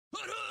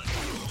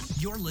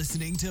You're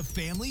listening to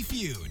Family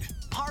Feud,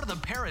 part of the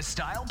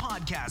Paris-style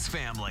podcast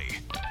family.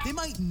 They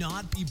might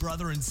not be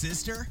brother and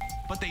sister,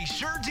 but they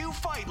sure do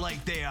fight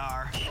like they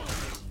are.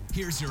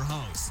 Here's your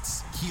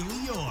hosts,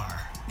 Keely Orr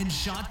and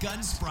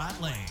Shotgun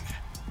Spratling.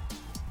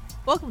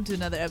 Welcome to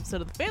another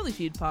episode of the Family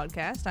Feud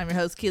podcast. I'm your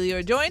host, Keely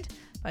Orr, joined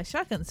by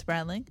Shotgun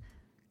Spratling.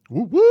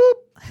 Whoop,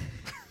 whoop.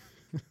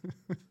 You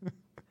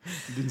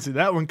didn't see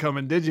that one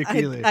coming, did you,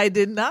 Keely? I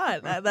did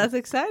not. That's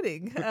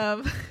exciting.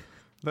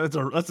 That's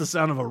the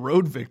sound of a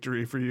road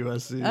victory for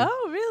USC.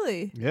 Oh,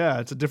 really? Yeah,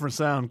 it's a different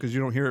sound because you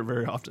don't hear it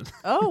very often.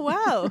 Oh,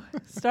 wow.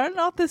 Starting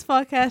off this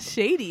podcast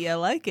shady. I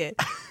like it.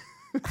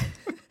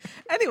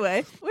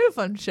 Anyway, we have a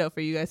fun show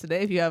for you guys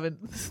today, if you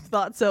haven't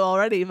thought so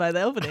already by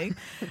the opening.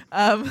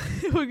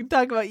 We can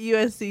talk about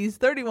USC's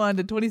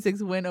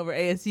 31-26 win over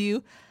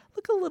ASU.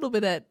 Look a little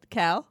bit at the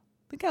Cal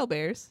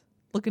Bears,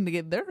 looking to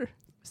get their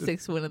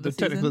sixth win of the season.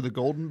 They're technically the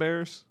Golden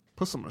Bears.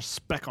 Put some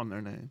respect on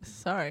their name.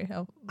 Sorry,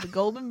 the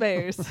Golden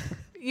Bears.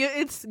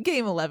 It's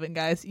Game 11,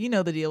 guys. You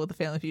know the deal with the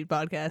Family Feud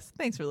podcast.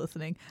 Thanks for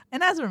listening.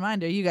 And as a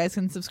reminder, you guys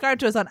can subscribe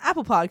to us on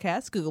Apple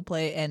Podcasts, Google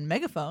Play, and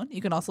Megaphone.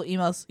 You can also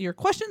email us your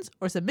questions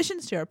or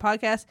submissions to our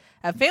podcast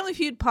at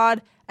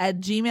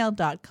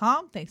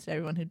familyfeudpod@gmail.com. Thanks to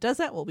everyone who does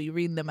that. We'll be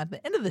reading them at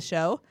the end of the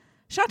show.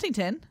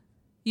 Shottington,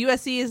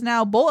 USC is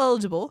now bowl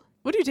eligible.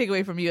 What do you take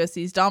away from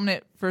USC's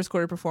dominant first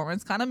quarter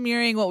performance, kind of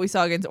mirroring what we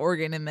saw against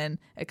Oregon, and then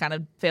it kind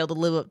of failed to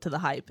live up to the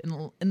hype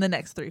in the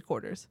next three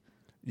quarters?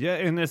 Yeah,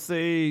 and if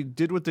they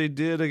did what they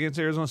did against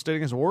Arizona State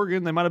against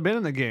Oregon, they might have been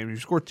in the game. You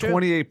scored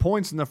 28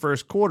 points in the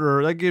first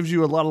quarter. That gives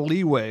you a lot of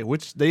leeway,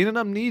 which they ended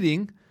up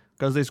needing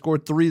because they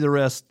scored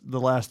the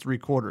last three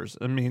quarters.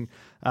 I mean,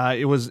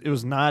 it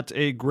was not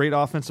a great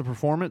offensive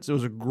performance. It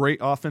was a great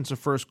offensive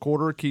first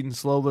quarter. Keaton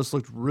Slovis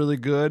looked really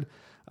good.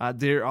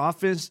 Their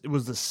offense, it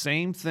was the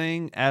same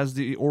thing as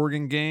the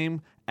Oregon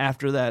game.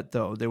 After that,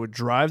 though, they would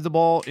drive the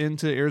ball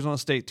into Arizona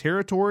State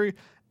territory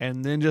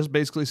and then just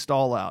basically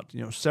stall out.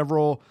 You know,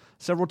 several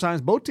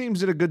times. Both teams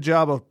did a good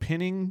job of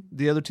pinning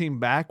the other team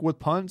back with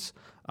punts,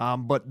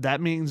 but that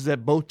means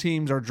that both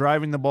teams are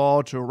driving the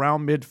ball to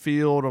around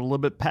midfield or a little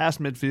bit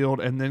past midfield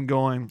and then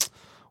going,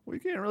 we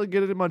can't really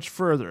get it much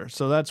further.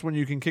 So that's when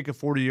you can kick a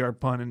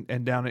 40-yard punt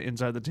and down it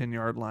inside the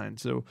 10-yard line.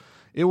 So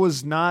it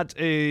was not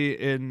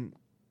an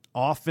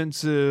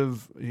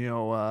offensive,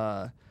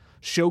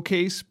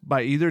 showcase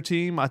by either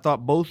team. I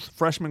thought both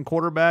freshman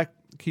quarterback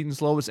Keaton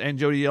Slovis and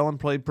Jody Yellen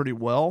played pretty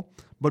well,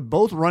 but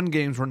both run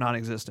games were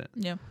non-existent.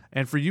 Yeah.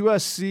 And for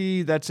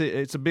USC,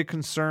 it's a big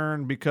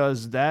concern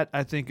because that,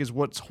 I think, is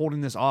what's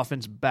holding this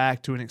offense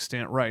back to an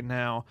extent right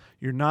now.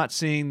 You're not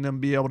seeing them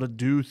be able to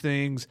do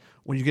things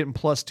when you get in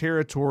plus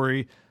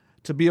territory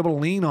to be able to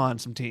lean on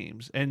some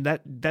teams. And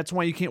that's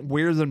why you can't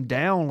wear them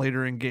down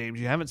later in games.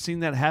 You haven't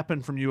seen that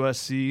happen from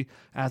USC.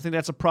 And I think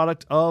that's a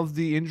product of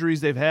the injuries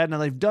they've had. Now,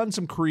 they've done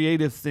some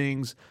creative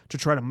things to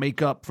try to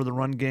make up for the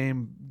run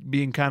game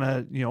being kind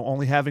of,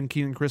 only having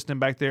Keenan Kristen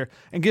back there.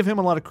 And give him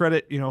a lot of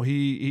credit.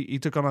 He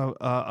took on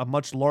a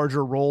much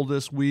larger role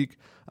this week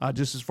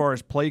just as far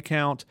as play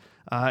count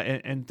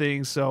and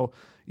things. So,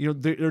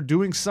 they're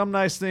doing some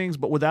nice things,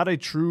 but without a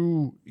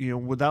true,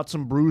 without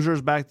some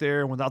bruisers back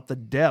there and without the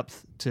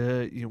depth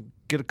to,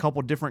 get a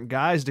couple different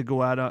guys to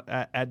go out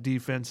at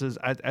defenses,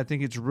 I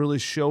think it's really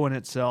showing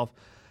itself.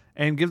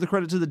 And give the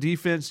credit to the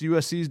defense,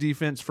 USC's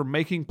defense, for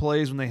making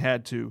plays when they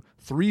had to.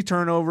 3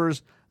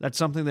 turnovers, that's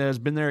something that has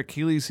been there at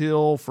Keely's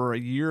Hill for a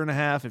year and a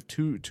half, if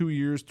 2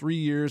 years, 3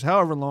 years,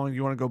 however long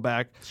you want to go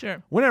back.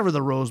 Sure. Whenever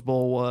the Rose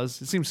Bowl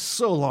was. It seems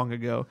so long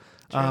ago.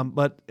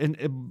 But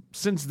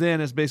since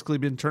then, it's basically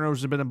been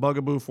turnovers have been a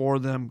bugaboo for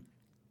them,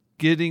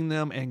 getting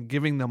them and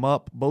giving them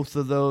up, both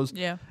of those.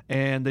 Yeah.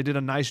 And they did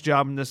a nice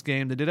job in this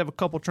game. They did have a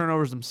couple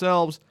turnovers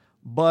themselves,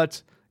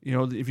 but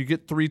if you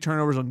get 3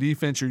 turnovers on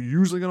defense, you're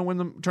usually going to win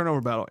the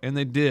turnover battle. And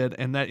they did,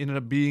 and that ended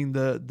up being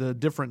the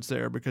difference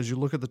there because you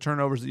look at the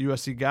turnovers that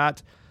USC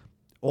got,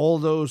 all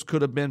those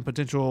could have been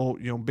potential,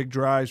 big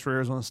drives for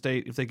Arizona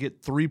State. If they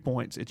get 3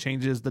 points, it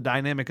changes the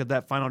dynamic of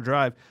that final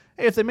drive.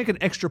 Hey, if they make an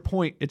extra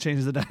point, it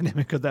changes the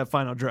dynamic of that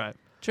final drive.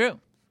 True.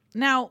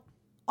 Now,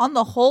 on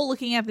the whole,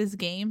 looking at this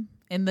game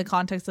in the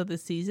context of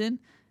this season,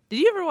 did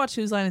you ever watch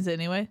Whose Line Is It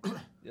Anyway?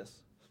 Yes.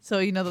 So,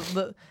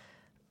 the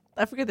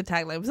I forget the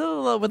tagline,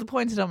 but the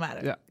points don't matter.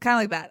 Yeah. Kind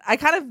of like that. I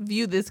kind of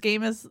view this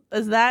game as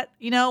that,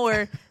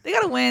 where they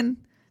got to win.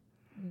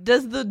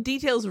 Does the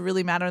details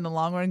really matter in the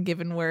long run,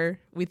 given where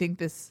we think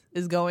this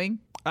is going?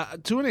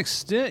 To an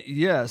extent,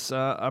 yes.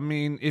 I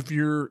mean, if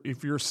you're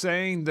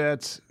saying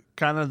that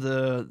kind of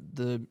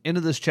the end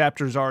of this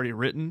chapter is already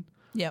written,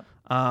 yep.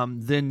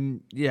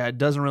 Then yeah, it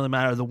doesn't really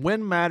matter. The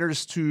win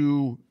matters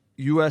to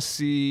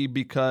USC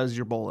because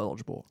you're bowl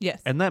eligible. Yes,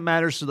 and that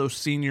matters to those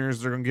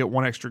seniors. They're going to get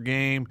one extra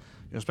game.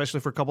 especially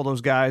for a couple of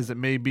those guys that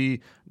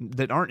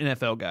aren't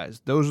NFL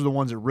guys. Those are the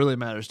ones that really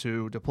matters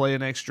to play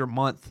an extra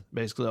month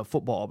basically of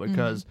football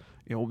because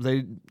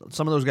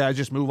some of those guys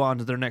just move on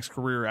to their next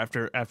career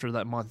after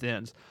that month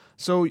ends.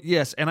 So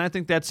yes, and I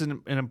think that's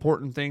an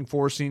important thing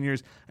for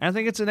seniors. And I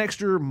think it's an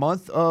extra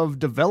month of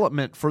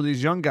development for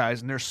these young guys.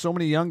 And there's so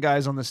many young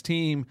guys on this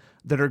team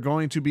that are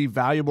going to be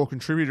valuable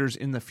contributors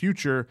in the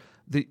future.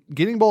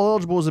 Getting bowl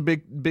eligible is a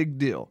big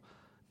deal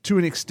to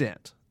an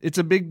extent. It's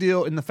a big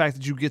deal in the fact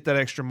that you get that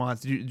extra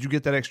month, you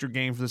get that extra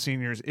game for the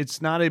seniors.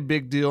 It's not a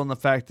big deal in the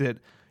fact that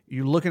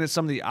you're looking at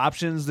some of the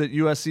options that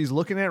USC is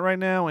looking at right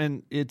now,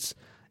 and it's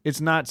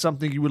not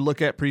something you would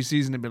look at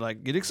preseason and be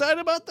like, get excited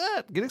about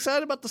that. Get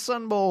excited about the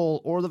Sun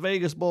Bowl or the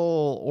Vegas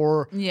Bowl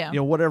or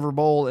whatever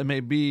bowl it may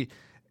be.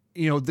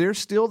 There's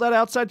still that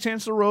outside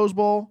chance of the Rose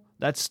Bowl.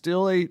 That's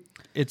still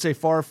it's a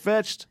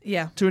far-fetched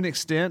to an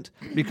extent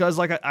because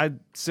like I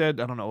said,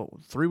 I don't know,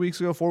 4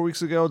 weeks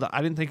ago, that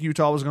I didn't think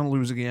Utah was going to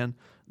lose again.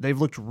 They've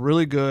looked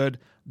really good.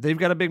 They've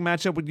got a big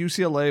matchup with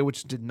UCLA,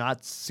 which did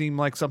not seem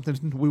like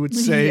something we would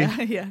say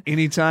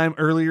anytime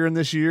earlier in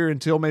this year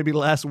until maybe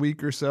last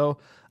week or so.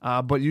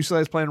 But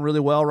UCLA is playing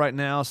really well right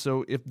now.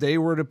 So if they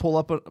were to pull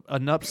up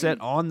an upset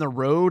on the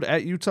road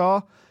at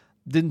Utah,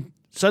 then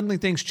suddenly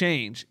things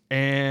change.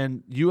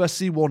 And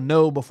USC will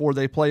know before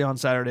they play on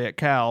Saturday at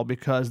Cal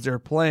because they're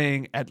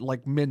playing at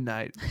like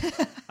midnight.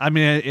 I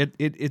mean,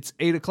 it's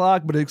 8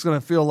 o'clock, but it's going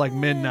to feel like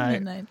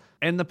midnight.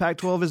 And the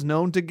Pac-12 is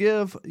known to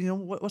give,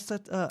 what's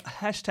that?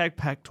 Hashtag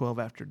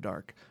Pac-12 after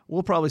dark.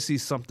 We'll probably see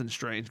something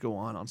strange go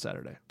on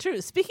Saturday.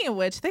 True. Speaking of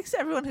which, thanks to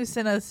everyone who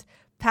sent us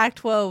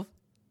Pac-12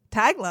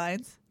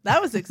 taglines.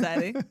 That was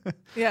exciting.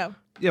 Yeah.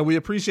 Yeah, we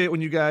appreciate when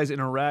you guys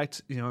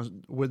interact,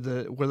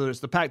 with whether it's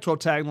the Pac-12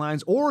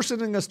 taglines or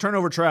sending us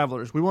turnover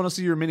travelers. We want to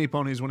see your mini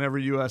ponies whenever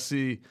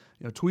USC,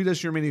 tweet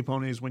us your mini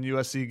ponies when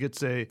USC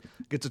gets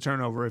a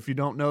turnover. If you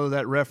don't know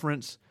that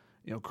reference,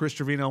 Chris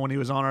Trevino, when he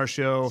was on our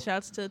show,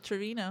 shouts to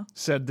Trevino,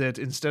 said that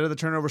instead of the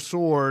turnover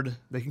sword,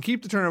 they can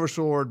keep the turnover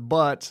sword,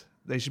 but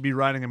they should be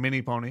riding a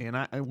mini pony.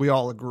 And we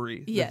all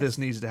agree that this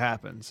needs to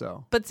happen.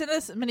 So, but send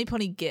us mini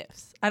pony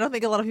gifts. I don't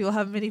think a lot of people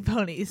have mini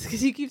ponies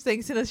because you keep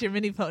saying send us your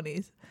mini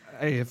ponies.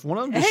 Hey, if one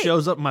of them just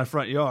shows up in my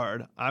front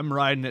yard, I'm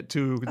riding it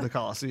to the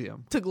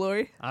Coliseum. To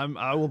glory?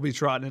 I will be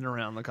trotting it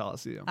around the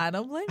Coliseum. I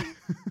don't blame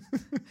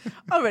you.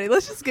 Alrighty,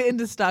 let's just get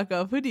into stock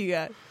up. Who do you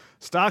got?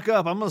 Stock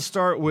up. I'm going to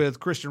start with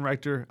Christian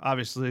Rector,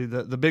 obviously,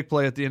 the big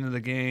play at the end of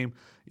the game.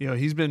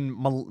 He's been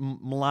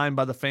maligned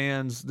by the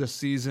fans this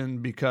season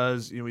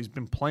because, he's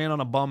been playing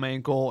on a bum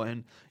ankle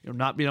and,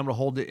 not being able to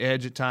hold the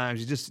edge at times.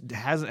 He just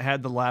hasn't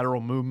had the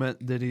lateral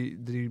movement that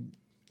he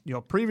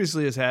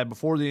previously has had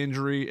before the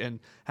injury and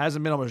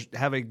hasn't been able to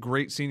have a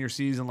great senior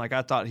season like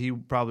I thought he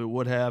probably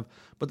would have.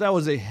 But that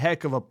was a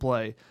heck of a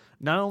play.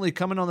 Not only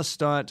coming on the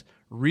stunt,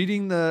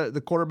 reading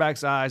the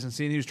quarterback's eyes and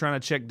seeing he was trying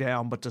to check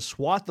down, but to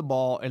swat the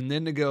ball and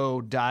then to go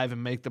dive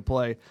and make the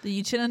play.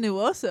 The Uchenna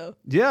Nuoso.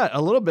 Yeah,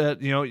 a little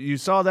bit. You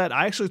saw that.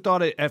 I actually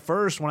thought it at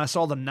first when I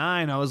saw the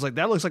 9, I was like,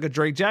 that looks like a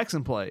Drake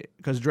Jackson play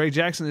because Drake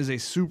Jackson is a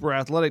super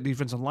athletic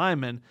defensive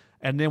lineman.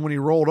 And then when he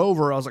rolled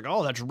over, I was like,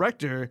 oh, that's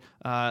Rector.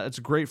 It's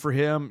great for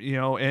him,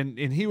 and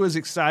he was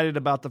excited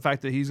about the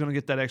fact that he's going to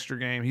get that extra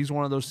game. He's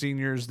one of those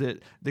seniors that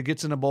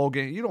gets in a bowl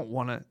game. You don't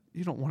want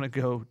to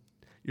go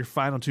your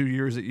final 2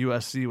 years at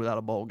USC without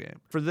a bowl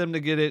game. For them to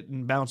get it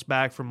and bounce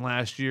back from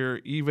last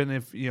year, even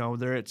if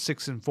they're at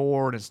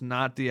 6-4 and it's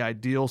not the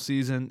ideal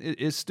season,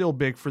 it's still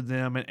big for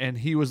them. And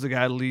he was the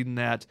guy leading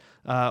that.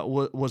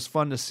 Was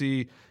fun to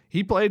see.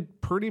 He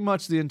played pretty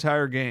much the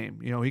entire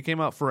game. He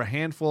came out for a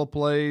handful of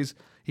plays.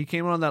 He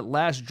came on that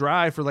last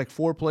drive for like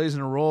 4 plays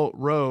in a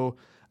row.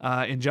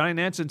 And Johnny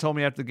Nansen told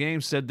me after the game,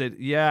 said that,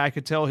 I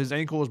could tell his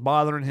ankle was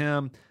bothering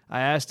him. I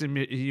asked him,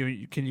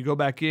 can you go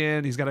back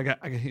in? He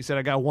said,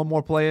 I got one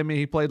more play in me.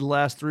 He played the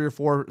last 3 or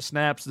 4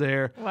 snaps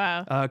there.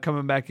 Wow.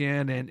 Coming back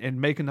in and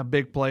making a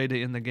big play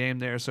to end the game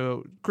there.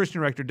 So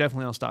Christian Rector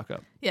definitely on stock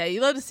up. Yeah,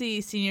 you love to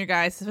see senior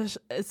guys,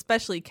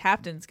 especially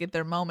captains, get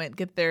their moment,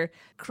 get their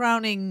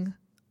crowning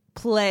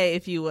play,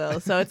 if you will.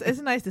 So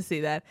it's nice to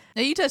see that.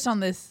 Now, you touched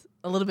on this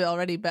a little bit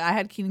already, but I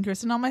had Keenan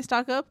Kirsten on my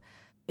stock up.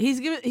 He's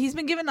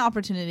been given an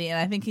opportunity, and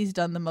I think he's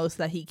done the most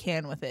that he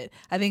can with it.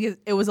 I think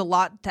it was a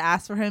lot to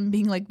ask for him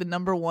being like the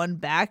number 1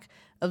 back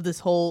of this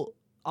whole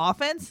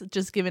offense,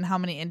 just given how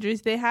many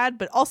injuries they had,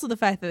 but also the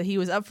fact that he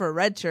was up for a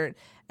red shirt,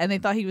 and they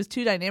thought he was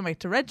too dynamic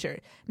to redshirt.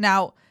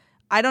 Now,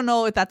 I don't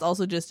know if that's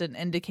also just an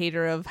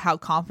indicator of how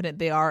confident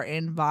they are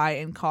in Vi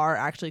and Carr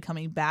actually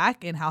coming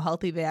back and how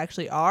healthy they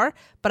actually are,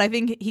 but I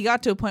think he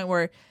got to a point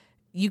where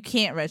you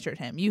can't redshirt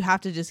him. You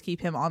have to just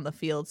keep him on the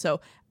field. So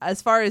as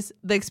far as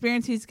the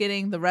experience he's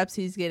getting, the reps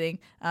he's getting,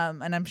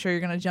 and I'm sure you're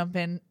going to jump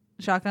in,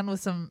 Shotgun, with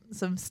some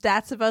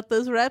stats about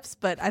those reps,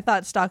 but I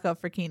thought stock up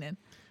for Keenan.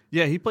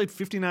 Yeah, he played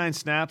 59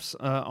 snaps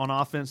on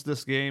offense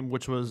this game,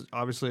 which was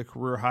obviously a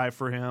career high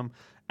for him.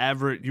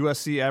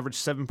 USC averaged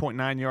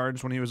 7.9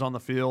 yards when he was on the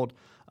field.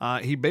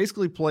 He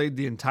basically played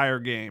the entire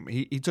game.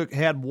 He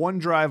had one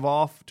drive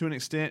off to an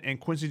extent,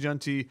 and Quincy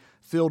Junti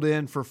filled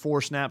in for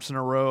 4 snaps in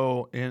a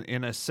row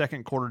in a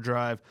second quarter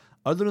drive.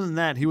 Other than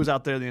that, he was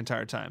out there the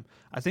entire time.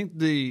 I think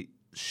the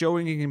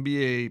showing he can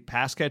be a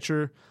pass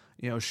catcher,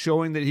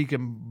 showing that he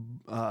can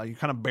you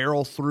kind of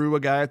barrel through a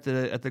guy at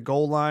the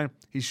goal line.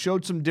 He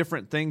showed some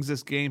different things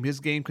this game. His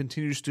game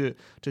continues to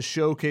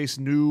showcase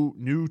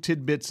new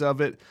tidbits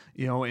of it,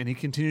 and he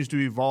continues to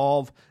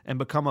evolve and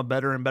become a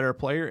better and better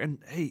player. And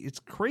hey, it's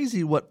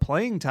crazy what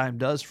playing time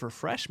does for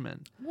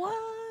freshmen. What?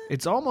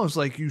 It's almost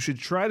like you should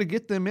try to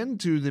get them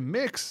into the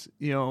mix,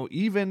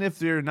 even if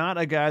they're not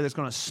a guy that's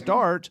going to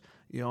start.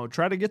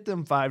 Try to get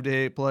them 5 to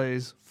 8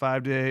 plays,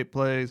 5 to 8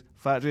 plays,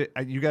 5 to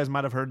 8. You guys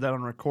might have heard that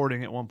on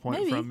recording at one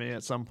point from me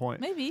at some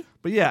point. Maybe.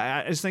 But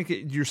yeah, I just think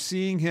you're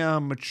seeing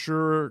him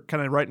mature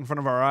kind of right in front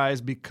of our eyes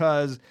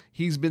because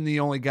he's been the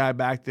only guy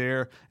back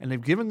there, and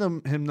they've given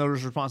him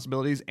those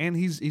responsibilities, and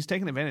he's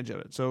taken advantage of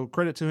it. So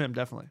credit to him,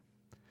 definitely.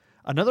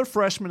 Another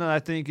freshman that I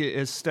think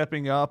is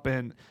stepping up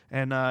and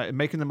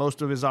making the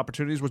most of his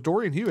opportunities was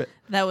Dorian Hewitt.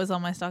 That was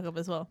on my stock up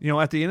as well.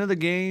 At the end of the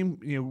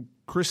game,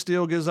 Chris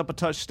Steele gives up a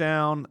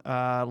touchdown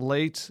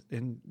late,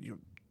 and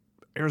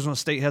Arizona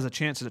State has a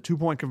chance at a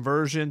 2-point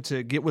conversion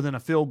to get within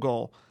a field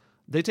goal.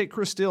 They take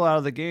Chris Steele out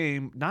of the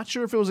game. Not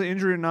sure if it was an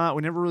injury or not.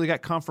 We never really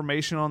got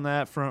confirmation on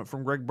that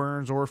from Greg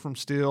Burns or from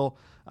Steele.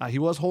 He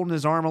was holding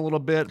his arm a little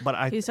bit,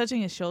 but he's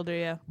touching his shoulder,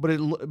 yeah.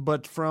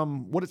 But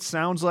from what it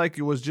sounds like,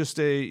 it was just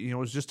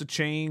a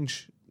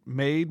change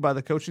made by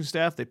the coaching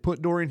staff. They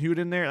put Dorian Hewitt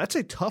in there. That's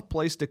a tough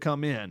place to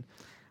come in.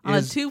 On a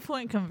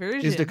 2-point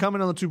conversion. Is to come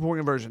in on the 2-point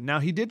conversion.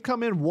 Now, he did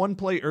come in one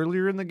play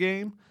earlier in the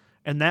game,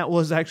 and that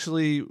was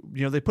actually,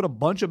 they put a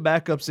bunch of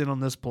backups in on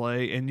this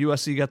play, and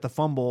USC got the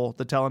fumble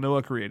that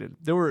Talanoa created.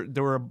 There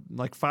were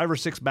like 5 or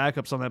 6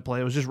 backups on that play.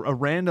 It was just a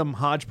random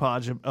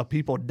hodgepodge of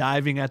people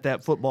diving at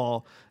that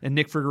football, and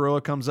Nick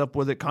Figueroa comes up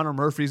with it. Connor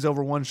Murphy's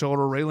over one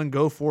shoulder, Raylan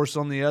Goforth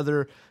on the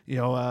other.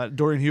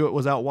 Dorian Hewitt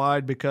was out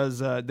wide because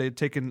they'd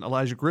taken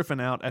Elijah Griffin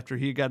out after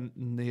he got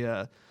in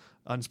the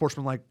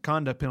unsportsmanlike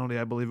conduct penalty,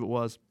 I believe it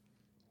was.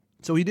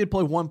 So he did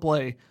play one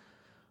play,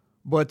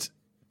 but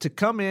to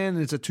come in,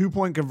 it's a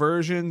 2-point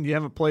conversion. You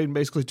haven't played in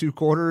basically 2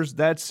 quarters.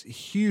 That's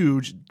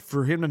huge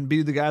for him to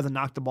be the guy that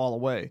knocked the ball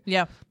away.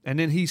 Yeah. And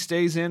then he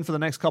stays in for the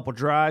next couple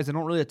drives. They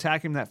don't really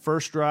attack him that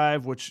first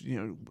drive, which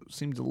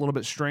seems a little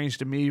bit strange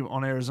to me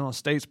on Arizona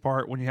State's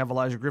part when you have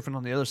Elijah Griffin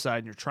on the other side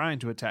and you're trying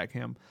to attack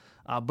him.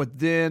 But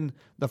then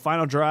the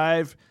final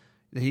drive,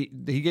 he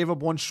gave up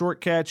one short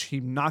catch.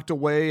 He knocked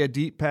away a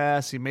deep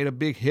pass. He made a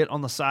big hit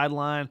on the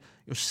sideline.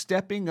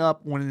 Stepping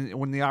up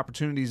when the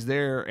opportunity's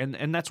there,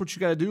 and that's what you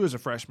got to do as a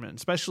freshman,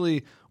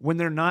 especially when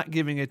they're not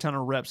giving a ton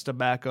of reps to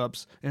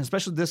backups, and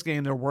especially this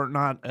game there were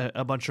not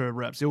a bunch of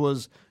reps. It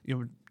was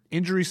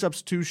injury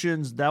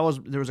substitutions. There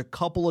was a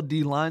couple of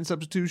D-line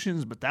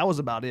substitutions, but that was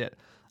about it.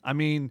 I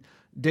mean,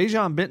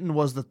 Dejon Benton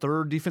was the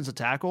 3rd defensive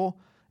tackle,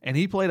 and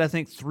he played, I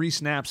think, 3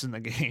 snaps in the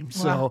game.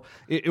 So wow.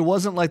 It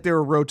wasn't like they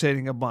were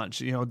rotating a bunch.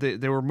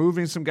 They were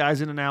moving some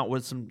guys in and out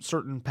with some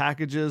certain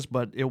packages,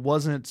 but it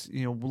wasn't,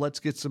 let's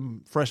get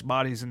some fresh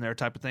bodies in there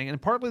type of thing.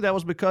 And partly that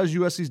was because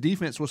USC's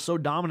defense was so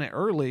dominant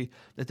early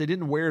that they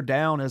didn't wear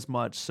down as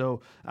much.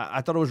 So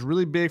I thought it was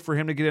really big for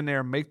him to get in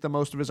there and make the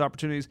most of his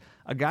opportunities.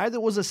 A guy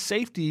that was a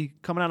safety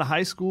coming out of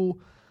high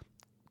school,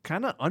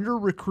 kind of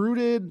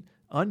under-recruited,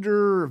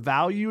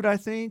 undervalued, I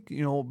think,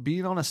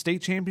 being on a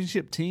state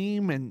championship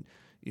team and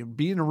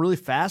being a really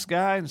fast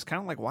guy, and it's kind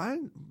of like, why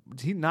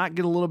did he not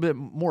get a little bit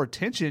more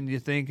attention, you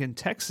think, in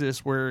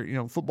Texas where,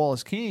 football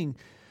is king?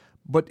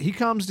 But he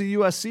comes to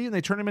USC, and they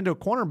turn him into a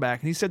cornerback,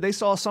 and he said they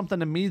saw something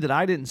to me that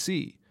I didn't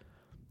see.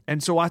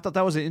 And so I thought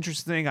that was an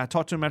interesting thing. I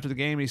talked to him after the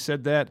game. He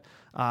said that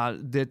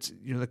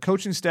the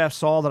coaching staff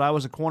saw that I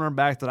was a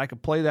cornerback, that I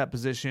could play that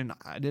position.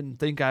 I didn't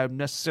think I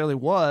necessarily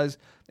was,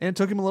 and it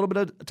took him a little bit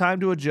of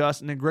time to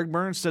adjust. And then Greg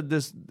Burns said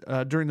this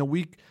during the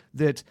week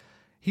that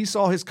he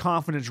saw his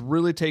confidence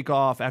really take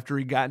off after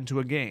he got into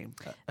a game.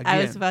 Again,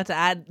 I was about to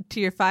add to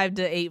your 5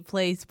 to 8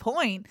 plays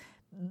point.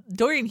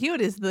 Dorian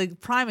Hewitt is the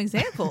prime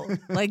example,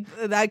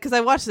 because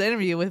I watched the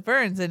interview with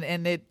Burns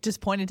and it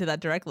just pointed to that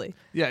directly.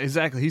 Yeah,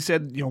 exactly. He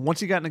said, once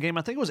he got in the game,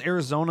 I think it was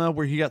Arizona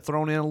where he got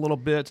thrown in a little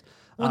bit.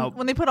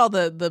 When they put all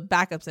the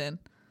backups in.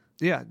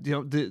 Yeah,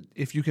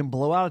 if you can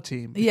blow out a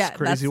team, it's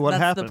crazy what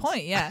happens. That's the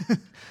point, yeah.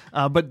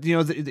 But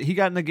he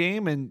got in the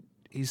game and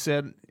he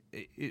said,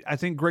 I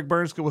think Greg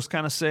Burns was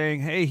kind of saying,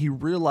 hey, he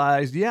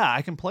realized,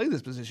 I can play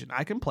this position.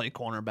 I can play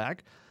cornerback.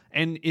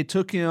 And it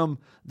took him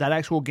that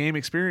actual game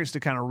experience to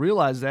kind of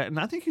realize that. And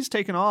I think he's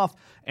taken off.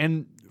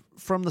 And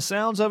from the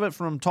sounds of it,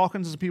 from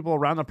talking to people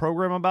around the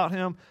program about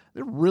him,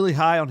 they're really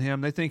high on him.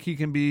 They think he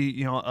can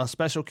be, a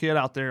special kid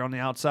out there on the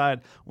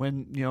outside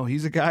when,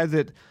 he's a guy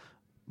that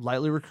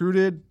lightly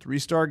recruited,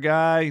 3-star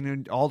guy,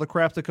 all the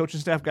crap the coaching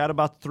staff got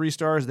about the 3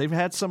 stars. They've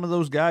had some of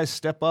those guys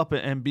step up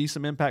and be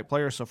some impact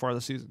players so far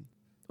this season.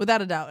 Without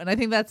a doubt. And I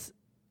think that's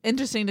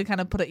interesting to kind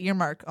of put an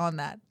earmark on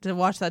that, to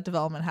watch that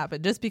development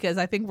happen, just because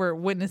I think we're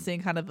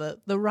witnessing kind of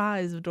the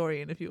rise of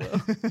Dorian, if you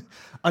will.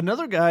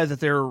 Another guy that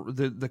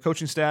the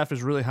coaching staff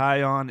is really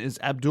high on is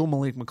Abdul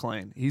Malik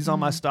McClain. He's on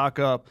my stock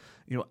up.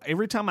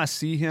 Every time I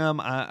see him,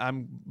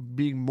 I'm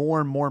being more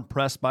and more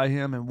impressed by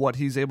him and what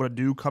he's able to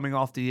do coming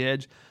off the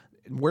edge.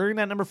 wearing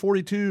that number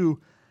 42,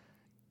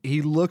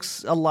 he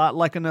looks a lot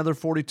like another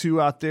 42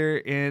 out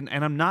there, and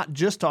I'm not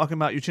just talking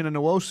about Uchenna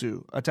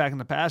Nwosu attacking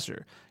the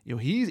passer.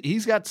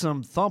 He's got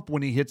some thump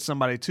when he hits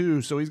somebody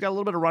too, so he's got a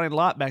little bit of running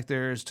lot back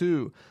there as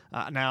too.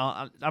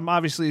 Now, I'm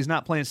obviously he's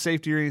not playing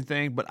safety or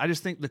anything, but I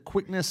just think the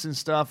quickness and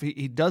stuff,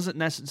 he doesn't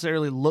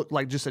necessarily look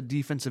like just a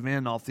defensive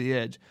end off the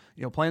edge.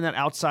 Playing that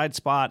outside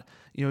spot,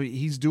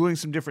 he's doing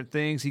some different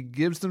things. He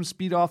gives them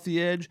speed off the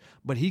edge,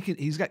 but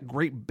he's got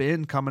great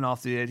bend coming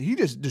off the edge. He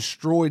just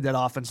destroyed that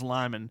offensive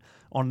lineman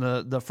on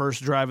the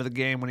first drive of the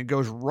game when he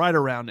goes right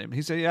around him.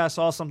 He said, "Yeah, I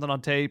saw something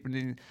on tape,"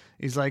 and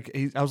he's like,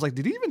 I was like,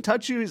 "Did he even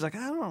touch you?" He's like,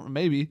 "I don't know,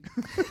 maybe."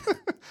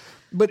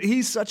 But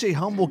he's such a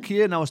humble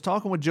kid, and I was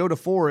talking with Joe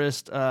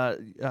DeForest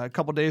a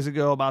couple days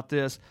ago about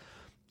this,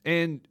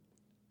 and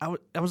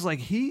I was like,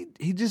 he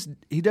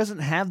doesn't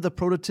have the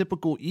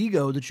prototypical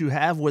ego that you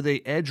have with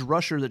a edge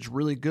rusher that's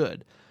really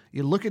good.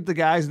 You look at the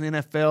guys in the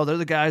NFL; they're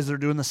the guys that are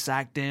doing the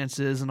sack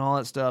dances and all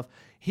that stuff.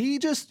 He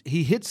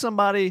hits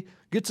somebody,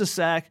 gets a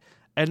sack,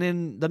 and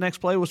then the next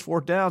play was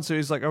fourth down. So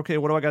he's like, "Okay,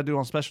 what do I got to do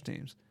on special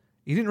teams?"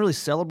 He didn't really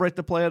celebrate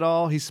the play at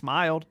all. He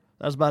smiled.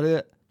 That was about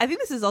it. I think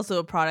this is also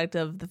a product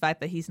of the fact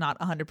that he's not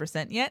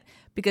 100% yet,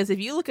 because if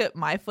you look at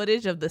my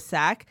footage of the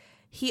sack,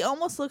 he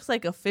almost looks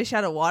like a fish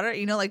out of water.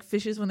 Like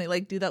fishes when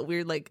they do that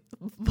weird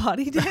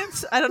body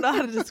dance. I don't know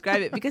how to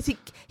describe it, because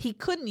he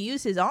couldn't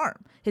use his arm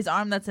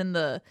that's in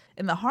the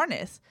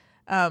harness.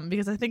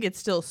 Because I think it's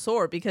still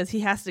sore because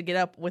he has to get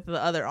up with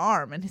the other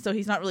arm. And so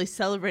he's not really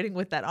celebrating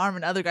with that arm,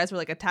 and other guys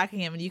were attacking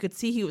him, and you could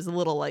see he was a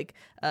little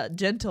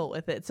gentle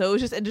with it. So it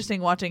was just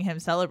interesting watching him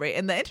celebrate.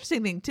 And the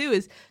interesting thing too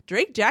is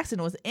Drake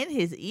Jackson was in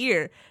his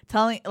ear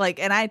telling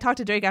and I talked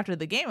to Drake after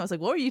the game. I was like,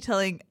 "What were you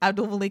telling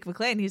Abdul Malik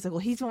McClain?" He's like, "Well,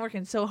 he's been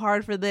working so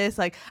hard for this.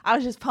 I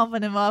was just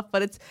pumping him up."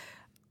 But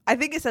I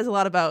think it says a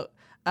lot about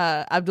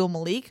Abdul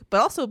Malik, but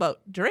also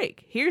about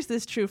Drake. Here's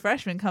this true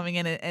freshman coming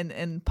in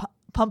and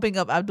pumping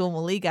up Abdul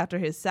Malik after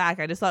his sack.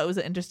 I just thought it was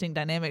an interesting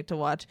dynamic to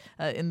watch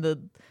in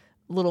the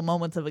little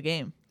moments of a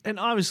game. And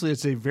obviously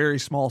it's a very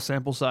small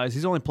sample size.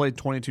 He's only played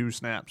 22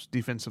 snaps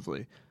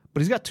defensively,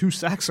 but he's got 2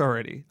 sacks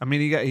already. I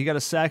mean, he got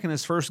a sack in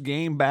his first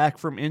game back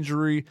from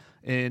injury,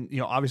 and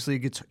obviously he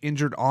gets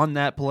injured on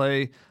that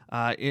play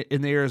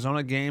in the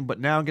Arizona game, but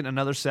now getting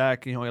another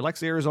sack. He likes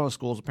the Arizona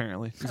schools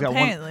apparently. He's got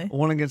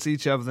one against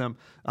each of them.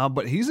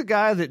 But he's a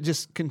guy that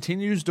just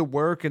continues to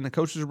work, and the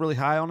coaches are really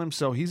high on him.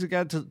 So he's a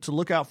guy to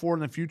look out for in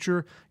the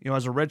future.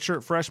 As a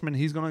redshirt freshman,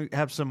 he's going to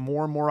have some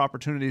more and more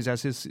opportunities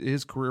as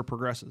his career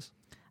progresses.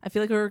 I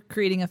feel like we're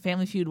creating a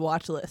Family Feud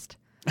watch list.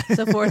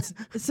 So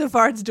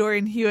far it's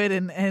Dorian Hewitt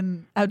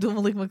and Abdul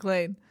Malik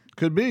McClain.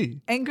 Could be.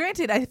 And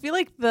granted, I feel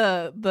like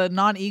the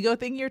non-ego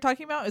thing you're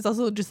talking about is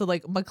also just a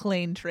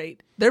McClain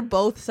trait. They're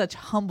both such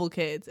humble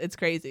kids. It's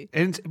crazy.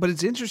 But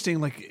it's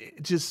interesting.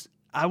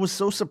 I was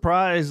so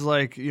surprised.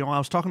 I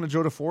was talking to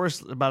Joe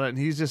DeForest about it, and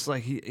he's just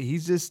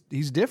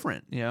he's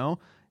different.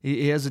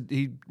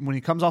 He when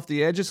he comes off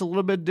the edge, it's a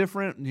little bit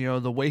different.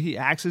 The way he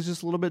acts is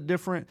just a little bit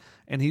different,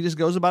 and he just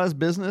goes about his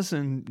business,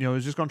 and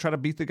he's just going to try to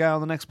beat the guy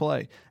on the next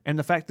play. And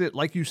the fact that,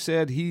 like you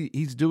said,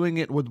 he's doing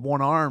it with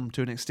one arm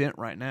to an extent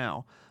right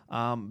now,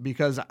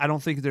 because I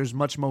don't think there's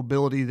much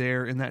mobility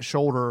there in that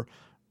shoulder.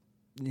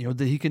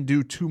 That he can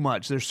do too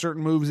much. There's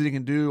certain moves that he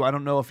can do. I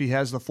don't know if he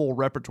has the full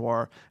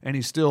repertoire, and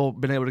he's still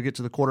been able to get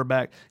to the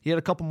quarterback. He had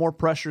a couple more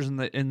pressures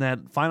in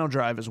that final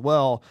drive as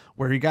well,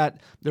 where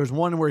there's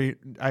one where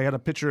I had a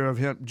picture of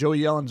him, Joey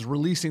Yellen's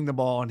releasing the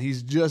ball, and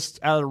he's just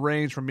out of the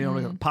range from being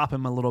able to pop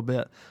him a little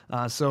bit.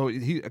 So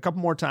a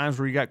couple more times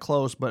where he got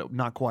close, but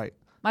not quite.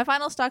 My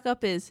final stock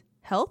up is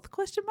health ?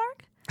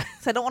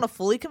 So I don't want to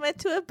fully commit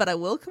to it, but I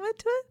will commit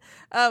to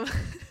it.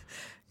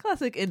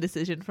 Classic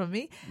indecision from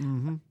me.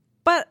 Mm-hmm.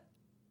 But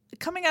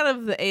coming out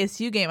of the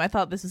ASU game, I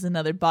thought this was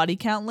another body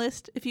count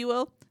list, if you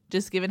will,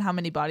 just given how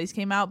many bodies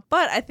came out.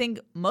 But I think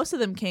most of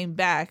them came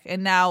back.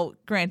 And now,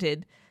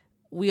 granted,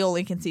 we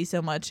only can see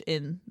so much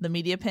in the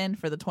media pen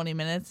for the 20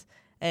 minutes.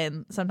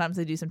 And sometimes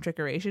they do some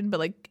trickeration.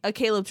 But a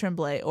Caleb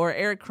Tremblay or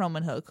Eric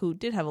Cromanhook, who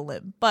did have a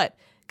limp. But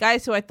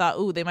guys who I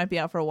thought, they might be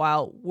out for a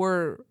while,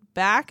 were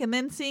back. And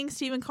then seeing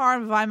Stephen Carr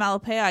and Vivai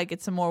Malapaya get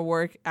some more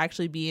work,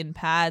 actually be in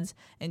pads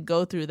and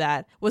go through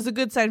that, was a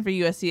good sign for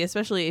USC,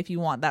 especially if you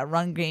want that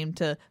run game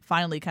to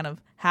finally kind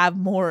of have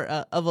more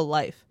of a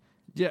life.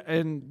 Yeah,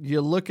 and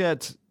you look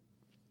at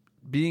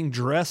being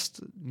dressed,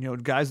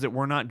 guys that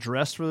were not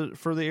dressed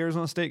for the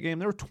Arizona State game.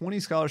 There were 20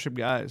 scholarship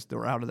guys that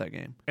were out of that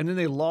game. And then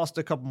they lost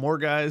a couple more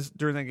guys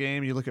during that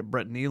game. You look at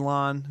Brett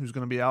Nealon, who's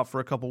going to be out for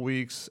a couple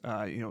weeks.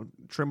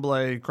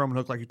 Tremblay,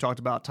 Cromanhook, like you talked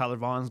about. Tyler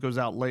Vaughns goes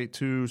out late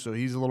too, so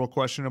he's a little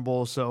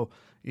questionable. So,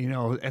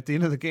 at the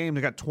end of the game, they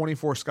got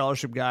 24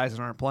 scholarship guys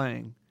that aren't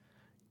playing.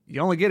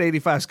 You only get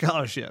 85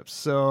 scholarships.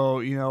 So,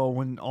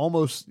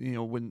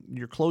 when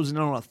you're closing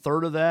in on a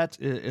third of that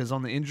is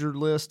on the injured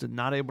list and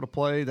not able to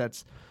play,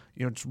 that's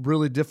it's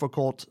really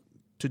difficult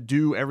to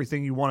do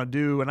everything you want to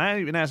do. And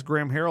I even asked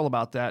Graham Harrell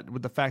about that,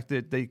 with the fact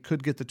that they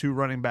could get the 2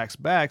 running backs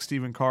back,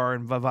 Stephen Carr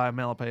and Vivai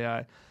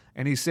Malapaya.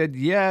 And he said,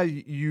 yeah,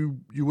 you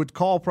would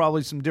call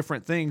probably some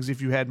different things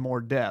if you had more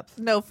depth.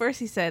 No, first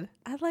he said,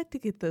 I'd like to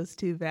get those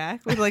two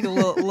back with like a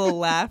little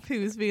laugh. He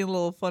was being a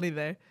little funny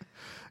there.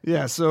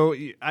 Yeah, so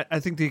I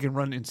think they can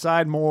run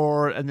inside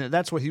more, and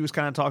that's what he was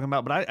kind of talking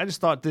about. But I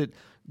just thought that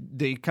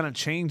they kind of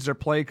changed their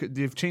play.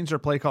 They've changed their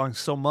play calling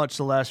so much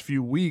the last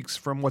few weeks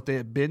from what they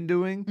had been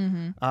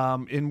doing.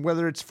 And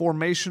whether it's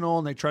formational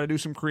and they try to do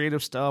some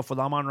creative stuff with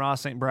Amon-Ra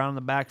St. Brown in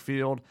the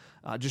backfield,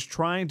 just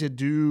trying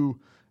to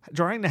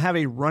have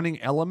a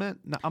running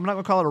element. Now, I'm not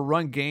going to call it a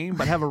run game,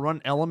 but have a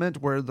run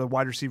element where the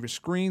wide receiver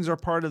screens are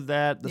part of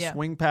that. The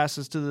swing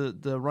passes to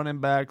the running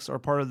backs are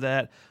part of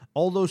that.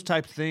 All those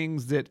type of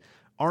things that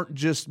aren't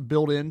just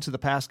built into the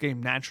pass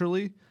game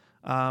naturally,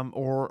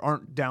 or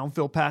aren't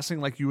downfield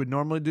passing like you would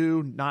normally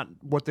do, not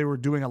what they were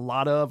doing a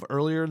lot of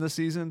earlier in the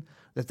season,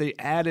 that they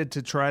added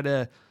to try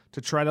to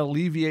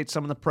alleviate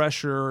some of the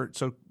pressure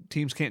so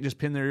teams can't just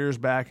pin their ears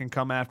back and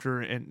come after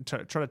and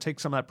try to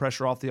take some of that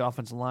pressure off the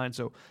offensive line.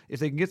 So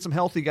if they can get some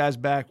healthy guys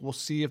back, we'll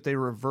see if they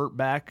revert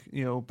back,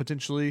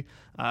 potentially,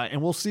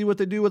 and we'll see what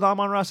they do with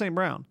Amon-Ra St.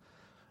 Brown,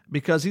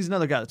 because he's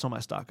another guy that's on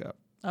my stock up.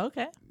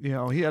 Okay.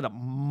 He had a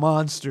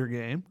monster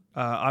game.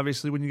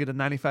 Obviously, when you get a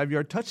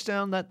 95-yard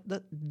touchdown, that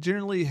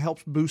generally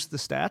helps boost the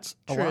stats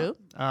a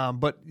lot.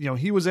 But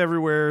he was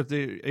everywhere.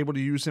 They able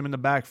to use him in the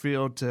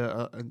backfield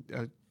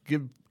to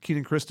give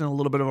Keenan Kristen a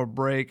little bit of a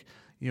break.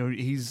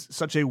 He's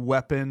such a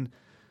weapon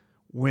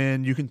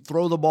when you can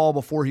throw the ball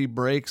before he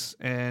breaks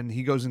and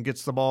he goes and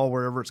gets the ball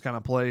wherever it's kind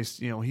of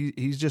placed.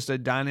 He's just a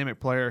dynamic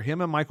player.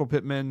 Him and Michael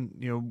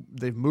Pittman,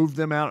 they've moved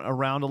them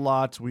around a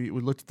lot. We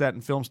looked at that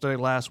in film study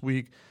last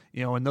week.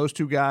 And those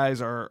two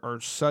guys are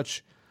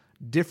such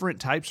different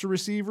types of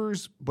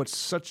receivers, but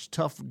such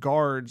tough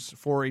guards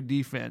for a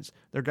defense.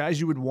 They're guys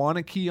you would want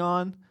to key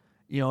on.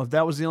 If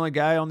that was the only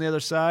guy on the other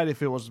side,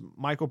 if it was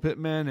Michael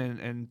Pittman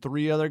and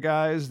three other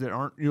guys that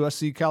aren't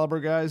USC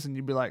caliber guys, and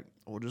you'd be like,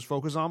 we'll just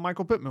focus on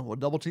Michael Pittman. We'll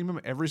double team him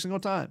every single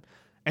time.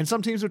 And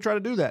some teams would try to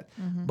do that.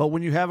 But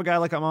when you have a guy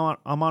like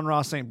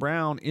Amon-Ra St.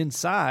 Brown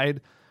inside,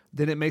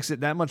 then it makes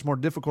it that much more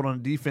difficult on a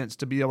defense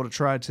to be able to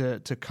try to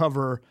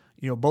cover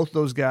both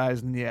those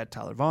guys. And you add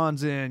Tyler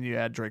Vaughn's in, you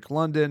add Drake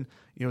London.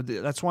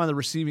 That's why the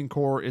receiving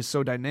core is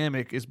so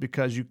dynamic, is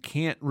because you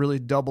can't really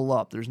double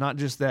up. There's not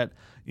just that,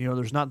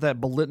 there's not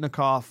that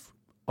Biletnikoff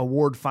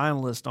award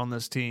finalist on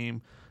this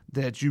team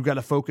that you got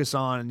to focus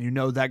on,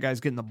 and that guy's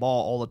getting the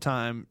ball all the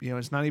time.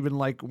 It's not even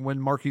like when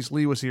Marquise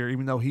Lee was here,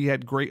 even though he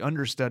had great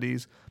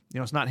understudies.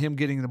 It's not him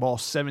getting the ball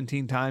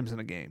 17 times in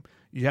a game.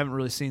 You haven't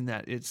really seen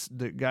that. It's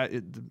the guy.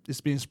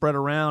 It's being spread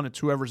around. It's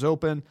whoever's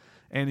open,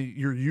 and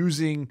you're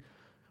using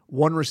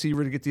one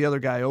receiver to get the other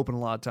guy open a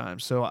lot of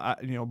times. So,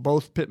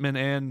 both Pittman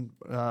and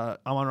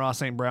Amon-Ra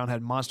St. Brown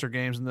had monster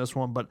games in this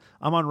one, but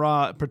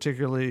Amon-Ra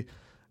particularly,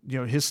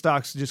 his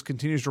stocks just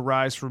continues to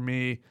rise for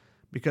me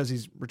because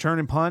he's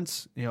returning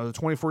punts. The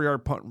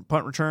 24-yard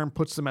punt return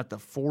puts them at the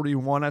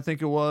 41, I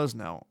think it was.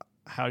 Now,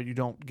 how you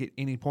don't get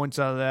any points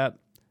out of that,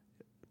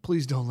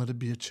 please don't let it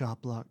be a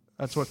chop block.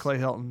 That's what Clay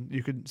Helton,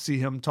 you could see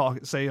him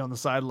say on the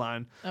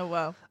sideline. Oh,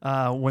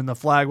 wow. When the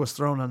flag was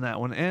thrown on that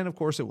one. And, of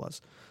course, it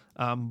was.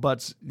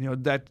 But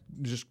that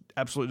just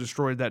absolutely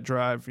destroyed that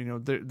drive.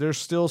 There's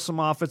still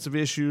some offensive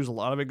issues. A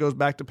lot of it goes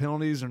back to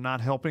penalties. They're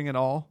not helping at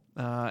all.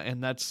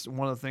 And that's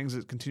one of the things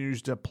that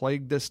continues to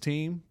plague this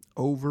team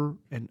over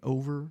and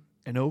over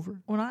and over.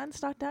 We're not in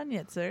stock down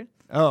yet, sir.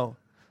 Oh.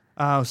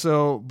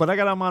 But I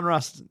got Amon-Ra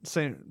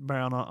St.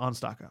 Brown on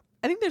stock up.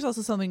 I think there's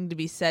also something to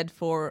be said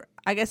for,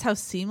 I guess, how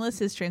seamless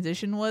his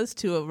transition was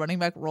to a running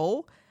back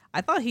role.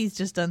 I thought he's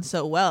just done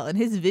so well. And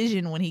his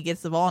vision when he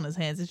gets the ball in his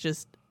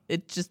hands,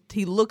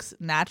 he looks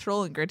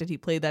natural. And granted, he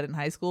played that in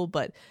high school,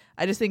 but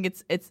I just think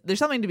there's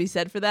something to be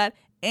said for that.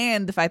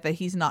 And the fact that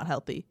he's not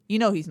healthy.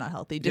 He's not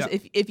healthy. Just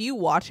if you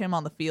watch him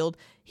on the field,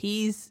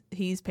 he's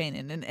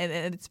paining, and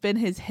it's been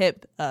his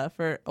hip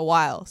for a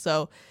while.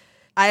 So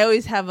I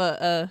always have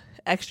a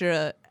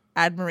extra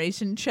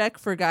admiration check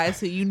for guys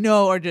who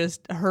are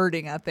just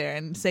hurting out there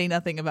and say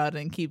nothing about it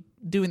and keep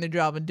doing their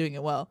job and doing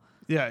it well.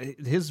 Yeah,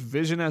 his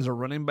vision as a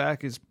running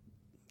back is,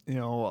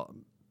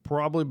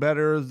 probably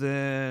better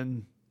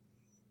than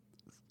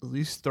at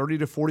least 30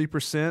 to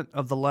 40%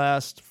 of the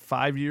last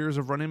 5 years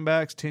of running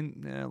backs.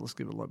 Let's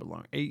give it a little bit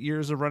longer. 8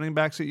 years of running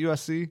backs at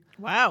USC.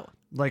 Wow.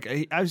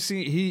 Like I've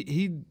seen,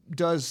 he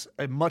does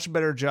a much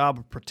better job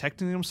of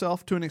protecting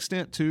himself to an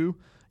extent too.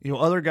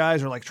 Other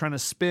guys are like trying to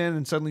spin,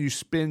 and suddenly you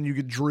spin, you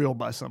get drilled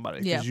by somebody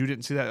because you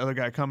didn't see that other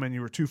guy coming.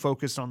 You were too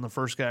focused on the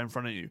first guy in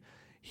front of you.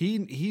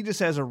 He just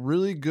has a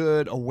really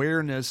good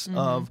awareness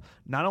of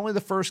not only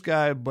the first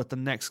guy but the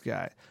next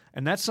guy,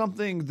 and that's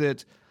something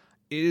that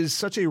is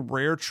such a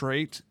rare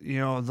trait.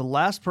 The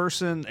last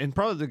person, and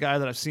probably the guy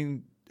that I've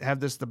seen have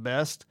this the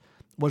best,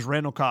 was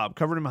Randall Cobb.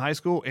 Covered him in high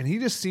school, and he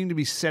just seemed to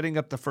be setting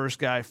up the first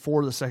guy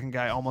for the second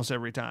guy almost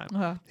every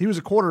time. He was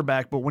a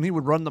quarterback, but when he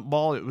would run the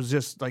ball, it was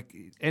just like,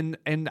 and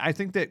I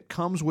think that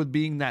comes with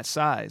being that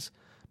size,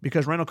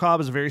 because Randall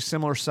Cobb is a very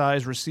similar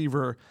size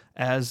receiver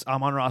as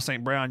Amon-Ra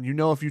St. Brown. You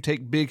know, if you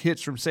take big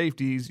hits from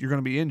safeties, you're going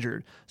to be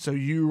injured. So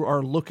you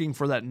are looking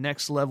for that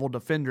next level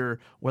defender,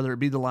 whether it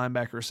be the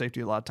linebacker or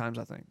safety a lot of times,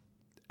 I think.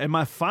 And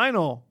my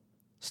final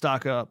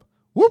stock up,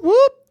 whoop,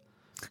 whoop,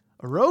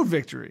 a road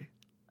victory.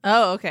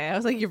 Oh, okay. I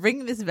was like, you're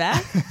bringing this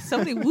back? So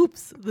many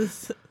whoops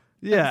this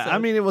Yeah, episode. I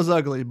mean, it was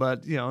ugly,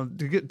 but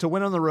to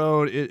win on the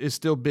road is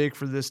still big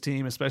for this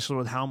team, especially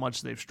with how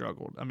much they've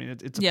struggled. I mean,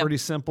 it's a pretty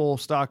simple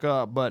stock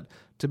up, but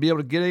to be able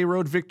to get a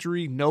road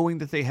victory, knowing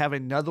that they have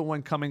another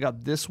one coming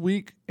up this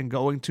week and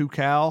going to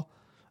Cal,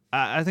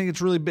 I think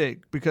it's really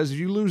big, because if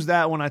you lose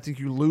that one, I think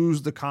you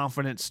lose the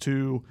confidence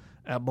to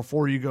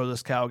before you go to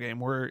this Cal game,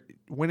 where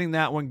winning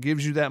that one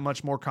gives you that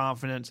much more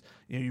confidence.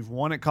 You've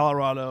won at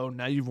Colorado,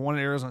 now you've won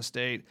at Arizona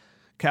State.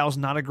 Cal's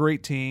not a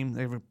great team.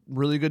 They have a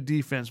really good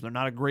defense, but they're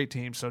not a great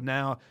team. So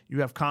now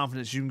you have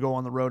confidence you can go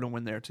on the road and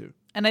win there too.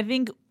 And I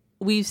think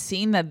we've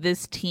seen that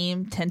this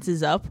team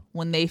tenses up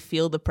when they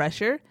feel the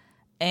pressure.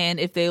 And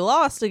if they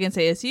lost against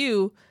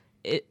ASU,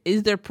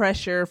 is there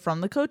pressure from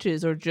the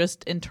coaches or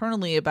just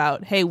internally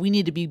about, hey, we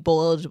need to be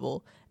bowl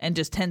eligible, and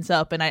just tense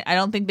up? And I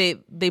don't think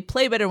they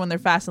play better when they're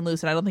fast and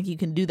loose, and I don't think you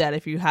can do that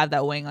if you have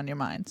that weighing on your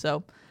mind.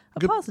 So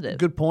positive.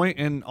 Good point.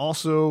 And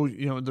also,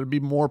 there'd be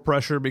more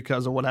pressure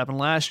because of what happened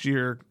last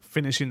year,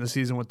 finishing the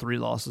season with 3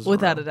 losses.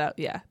 Without a doubt,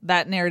 yeah.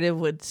 That narrative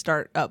would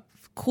start up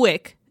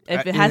quick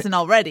if it hasn't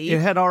already.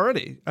 It had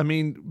already. I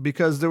mean,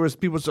 because there was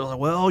people saying,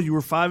 well, you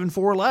were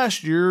 5-4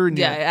 last year. And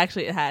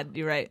actually it had.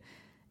 You're right.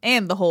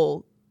 And the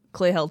whole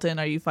Clay Helton,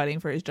 are you fighting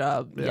for his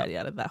job? Yeah. Yada,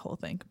 yada, that whole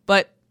thing.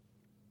 But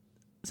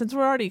since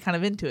we're already kind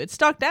of into it,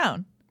 stock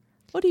down.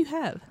 What do you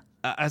have?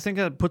 I think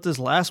I put this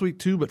last week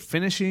too, but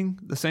finishing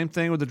the same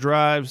thing with the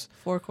drives.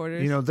 4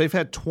 quarters. They've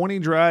had 20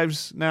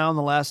 drives now in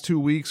the last 2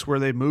 weeks where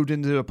they moved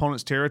into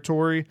opponent's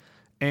territory,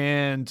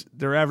 and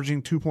they're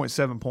averaging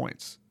 2.7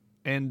 points.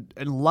 And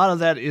a lot of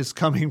that is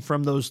coming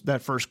from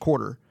that first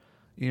quarter.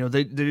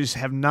 They just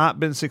have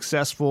not been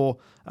successful.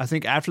 I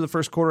think after the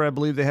first quarter, I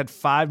believe they had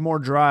 5 more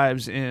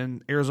drives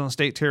in Arizona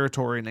State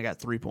territory, and they got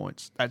 3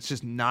 points. That's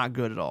just not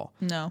good at all.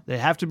 No. They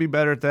have to be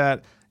better at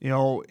that.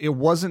 It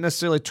wasn't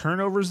necessarily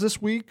turnovers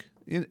this week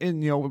in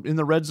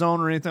the red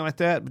zone or anything like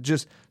that, but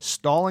just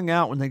stalling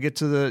out when they get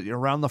to the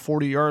around the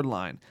 40-yard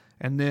line.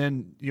 And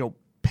then,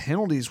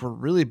 penalties were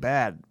really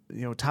bad.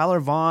 Tyler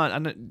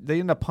Vaughn, they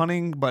ended up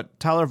punting, but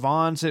Tyler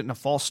Vaughn's hitting a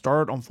false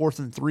start on 4th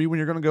and 3 when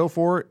you're going to go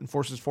for it, and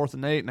forces 4th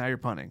and 8. Now you're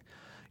punting.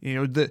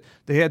 They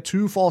had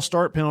 2 false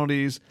start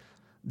penalties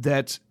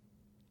that,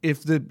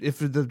 if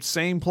the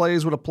same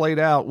plays would have played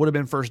out, would have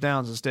been first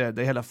downs instead.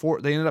 They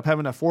ended up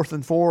having a 4th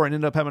and 4 and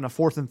ended up having a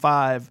 4th and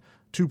 5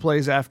 2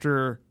 plays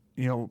after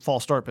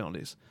false start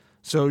penalties.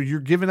 So you're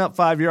giving up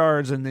 5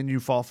 yards and then you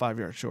fall 5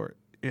 yards short.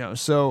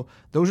 So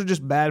those are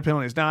just bad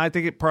penalties. Now, I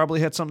think it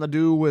probably had something to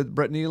do with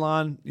Brett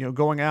Nealon,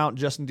 going out,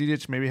 Justin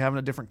Dedich maybe having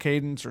a different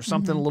cadence or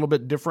something a little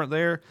bit different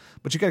there.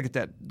 But you got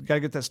to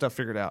get that stuff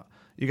figured out.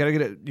 You got to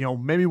get it,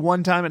 maybe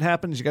one time it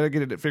happens, you got to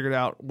get it figured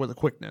out with a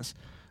quickness.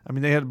 I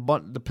mean, they had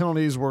the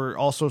penalties were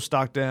also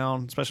stocked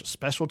down,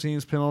 special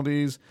teams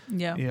penalties.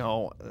 Yeah.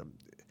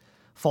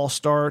 False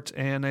start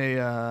and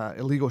a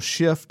illegal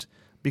shift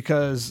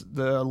because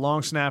the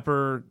long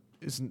snapper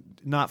is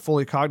not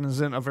fully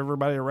cognizant of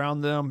everybody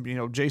around them.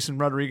 Jason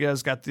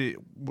Rodriguez got the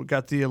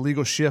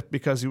illegal shift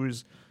because he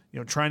was,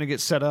 trying to get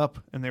set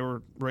up and they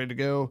were ready to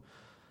go.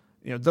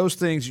 Those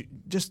things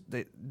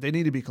they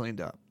need to be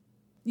cleaned up.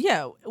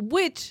 Yeah,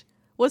 which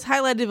was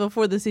highlighted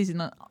before the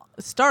season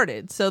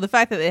started. So the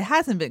fact that it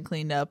hasn't been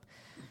cleaned up,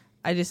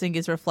 I just think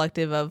is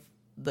reflective of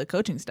the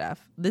coaching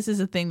staff. This is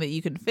a thing that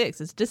you can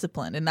fix. It's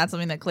discipline, and that's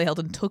something that Clay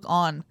Helton took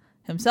on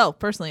himself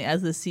personally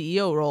as the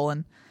CEO role.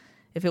 And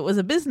if it was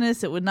a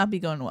business, it would not be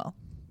going well.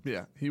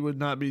 Yeah, he would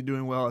not be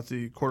doing well at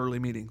the quarterly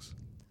meetings.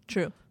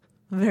 True.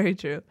 Very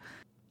true.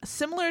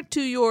 Similar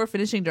to your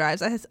finishing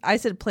drives, I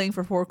said playing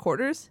for 4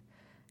 quarters.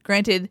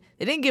 Granted,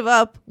 they didn't give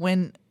up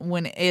when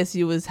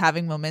ASU was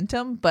having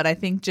momentum, but I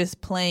think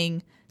just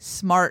playing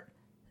smart,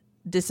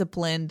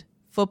 disciplined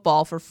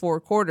football for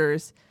 4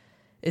 quarters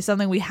is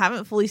something we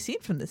haven't fully seen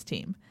from this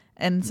team.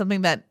 And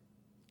something that,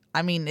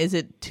 is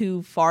it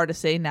too far to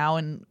say now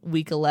in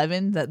week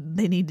 11 that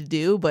they need to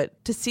do?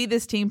 But to see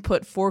this team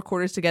put 4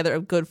 quarters together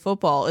of good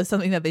football is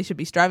something that they should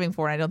be striving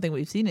for, and I don't think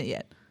we've seen it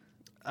yet.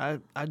 I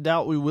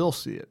doubt we will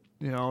see it.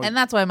 And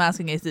that's why I'm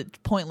asking, is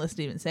it pointless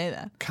to even say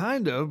that?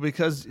 Kind of,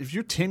 because if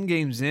you're 10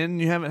 games in,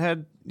 you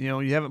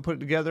haven't put it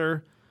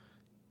together,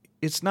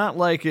 it's not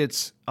like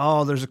there's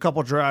a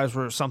couple drives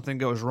where something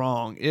goes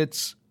wrong.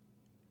 It's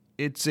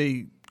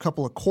a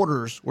couple of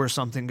quarters where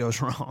something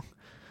goes wrong.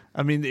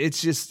 It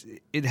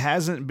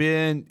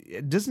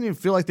doesn't even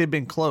feel like they've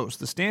been close.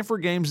 The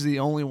Stanford game is the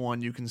only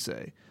one you can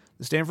say.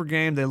 The Stanford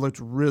game, they looked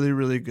really,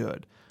 really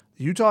good.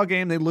 The Utah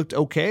game, they looked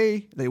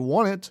okay. They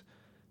won it.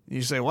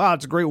 You say, wow,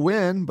 it's a great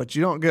win, but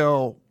you don't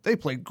go, they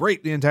played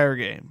great the entire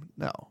game.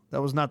 No, that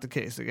was not the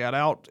case. They got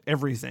out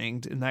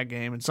everything in that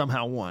game and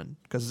somehow won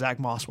because Zach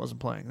Moss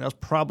wasn't playing. That was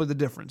probably the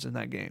difference in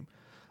that game.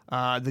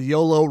 The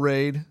YOLO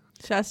raid.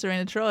 Shasta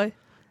and Troy.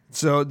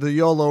 So the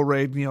YOLO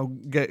raid,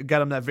 got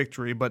them that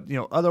victory. But,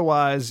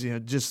 otherwise,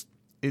 just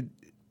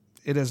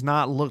it has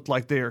not looked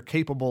like they are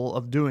capable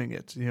of doing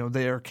it.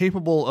 They are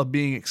capable of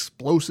being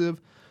explosive.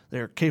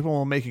 They're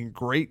capable of making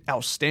great,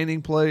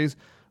 outstanding plays.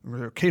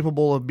 They're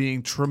capable of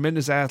being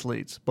tremendous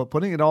athletes. But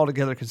putting it all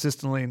together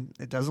consistently,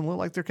 it doesn't look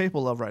like they're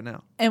capable of right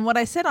now. And what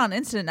I said on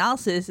instant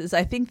analysis is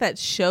I think that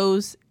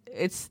shows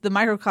it's the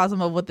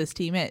microcosm of what this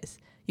team is.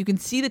 You can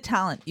see the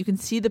talent, you can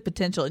see the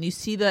potential, and you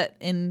see that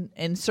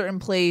in certain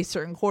plays,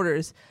 certain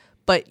quarters,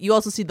 but you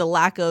also see the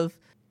lack of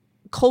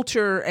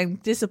culture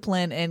and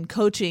discipline and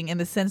coaching in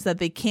the sense that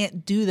they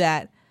can't do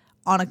that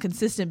on a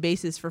consistent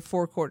basis for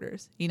 4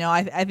 quarters.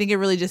 I think it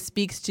really just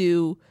speaks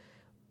to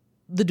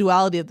the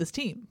duality of this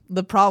team,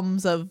 the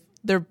problems of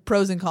their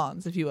pros and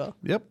cons, if you will.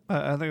 Yep,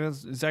 I think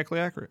that's exactly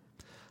accurate.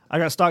 I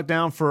got stock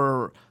down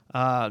for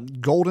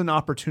golden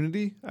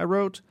opportunity, I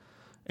wrote.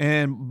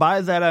 And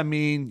by that, I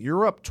mean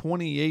you're up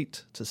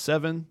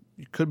 28-7.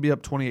 You could be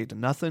up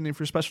 28-0 if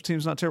your special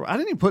team's not terrible. I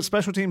didn't even put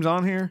special teams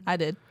on here. I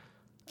did.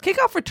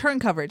 Kickoff return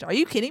coverage. Are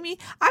you kidding me?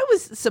 I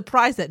was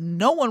surprised that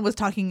no one was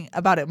talking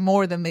about it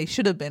more than they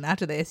should have been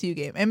after the SU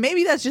game. And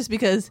maybe that's just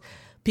because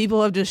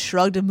people have just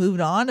shrugged and moved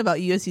on about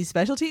USC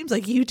special teams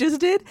like you just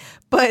did.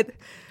 But,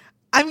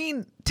 I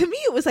mean, to me,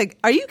 it was like,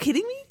 are you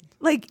kidding me?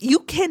 Like, you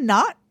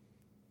cannot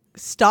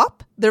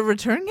stop the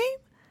return game?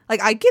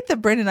 Like, I get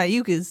that Brandon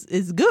Ayuk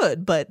is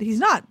good, but he's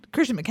not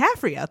Christian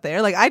McCaffrey out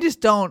there. Like, I just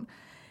don't.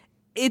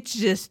 It's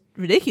just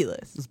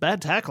ridiculous. It's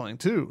bad tackling,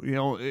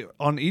 too.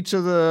 On each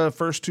of the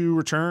first 2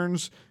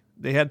 returns,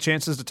 they had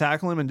chances to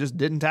tackle him and just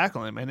didn't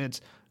tackle him. And it's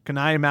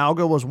Kanai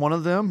Malga was one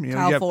of them.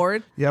 Kyle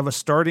Ford. You have a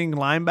starting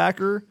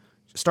linebacker.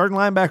 Starting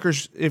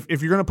linebackers, if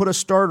you're going to put a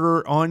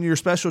starter on your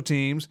special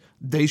teams,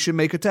 they should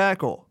make a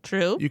tackle.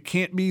 True. You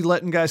can't be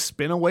letting guys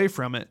spin away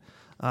from it.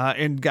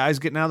 And guys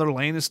getting out of their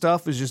lane and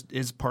stuff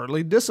is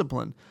partly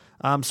discipline.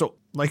 So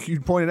like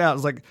you pointed out,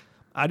 it's like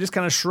I just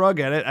kind of shrug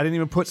at it. I didn't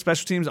even put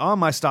special teams on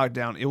my stock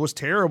down. It was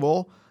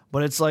terrible,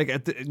 but it's like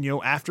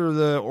after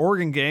the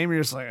Oregon game,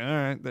 you're just like, all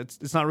right,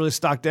 it's not really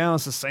stock down.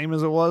 It's the same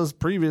as it was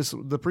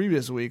the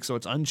previous week, so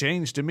it's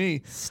unchanged to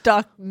me.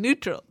 Stock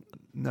neutral.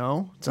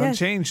 No, it's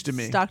unchanged to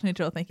me. Stock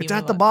neutral. Thank you. It's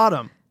at the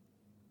bottom.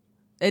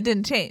 It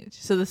didn't change,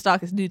 so the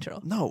stock is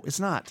neutral. No, it's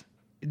not.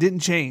 It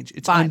didn't change.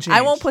 It's fine. unchanged.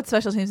 I won't put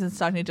special teams in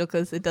stock neutral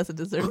because it doesn't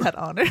deserve that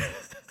honor.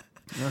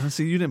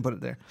 See, you didn't put it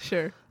there.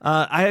 Sure.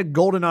 I had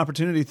golden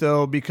opportunity,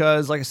 though,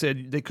 because, like I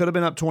said, they could have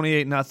been up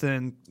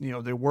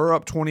 28-0. They were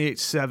up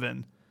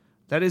 28-7.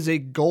 That is a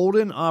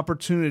golden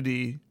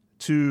opportunity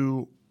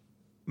to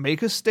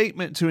make a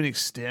statement to an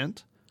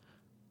extent,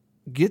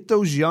 get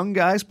those young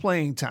guys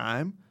playing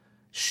time,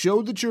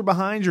 show that you're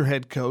behind your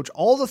head coach,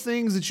 all the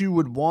things that you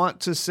would want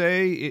to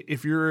say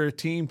if you're a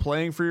team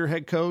playing for your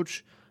head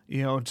coach,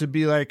 to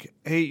be like,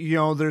 hey,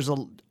 there's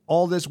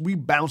all this, we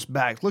bounce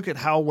back. Look at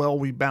how well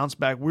we bounce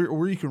back.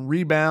 Where you can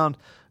rebound.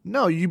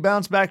 No, you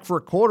bounce back for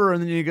a quarter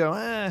and then you go,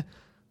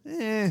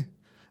 and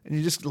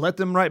you just let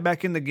them right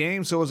back in the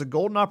game. So it was a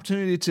golden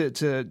opportunity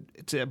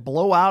to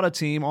blow out a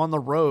team on the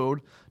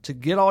road, to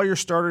get all your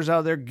starters out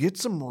of there, get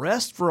some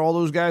rest for all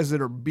those guys that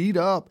are beat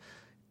up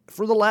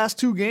for the last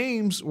 2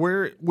 games,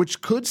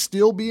 which could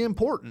still be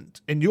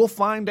important. And you'll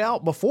find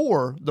out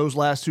before those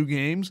last 2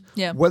 games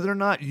whether or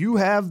not you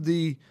have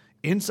the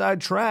inside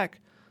track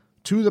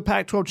to the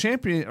Pac-12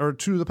 champion or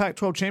to the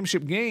Pac-12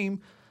 championship game.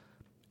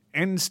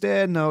 And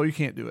instead, no, you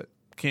can't do it.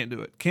 Can't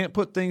do it. Can't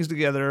put things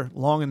together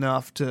long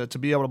enough to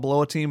be able to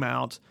blow a team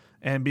out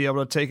and be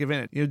able to take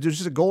advantage. There's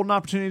just a golden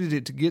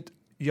opportunity to get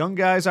young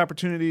guys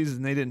opportunities,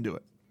 and they didn't do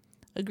it.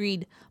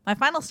 Agreed. My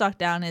final stock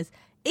down is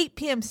 8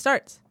 p.m.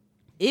 starts.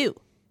 Ew.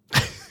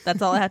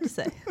 That's all I have to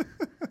say.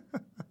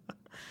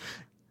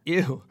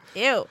 Ew.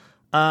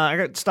 I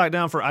got stock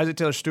down for Isaac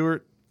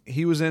Taylor-Stewart.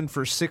 He was in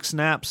for 6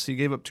 snaps. He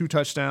gave up 2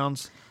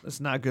 touchdowns. That's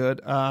not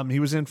good. He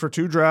was in for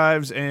 2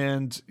 drives,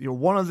 and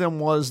one of them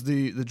was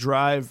the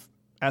drive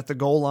at the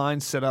goal line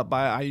set up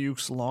by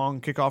Ayuk's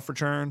long kickoff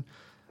return.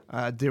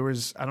 I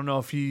don't know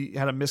if he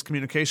had a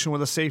miscommunication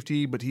with a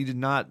safety, but he did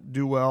not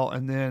do well.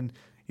 And then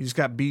he just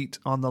got beat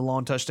on the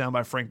long touchdown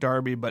by Frank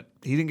Darby, but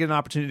he didn't get an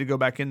opportunity to go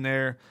back in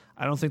there.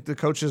 I don't think the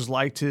coaches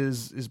liked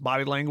his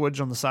body language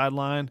on the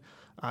sideline.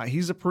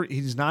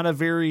 He's not a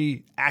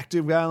very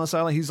active guy on the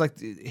sideline. He's like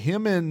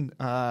him and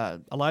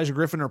Elijah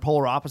Griffin are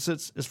polar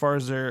opposites as far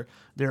as their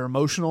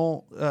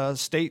emotional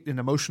state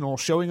and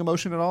showing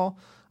emotion at all.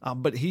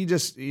 But he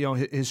just,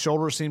 his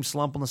shoulders seem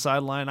slump on the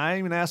sideline. I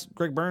even asked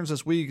Greg Burns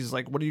this week, he's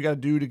like, what do you got to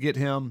do to get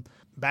him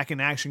back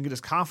in action, get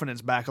his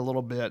confidence back a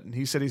little bit? And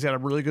he said he's had a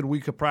really good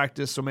week of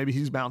practice, so maybe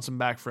he's bouncing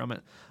back from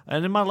it.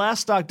 And then my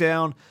last stock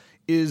down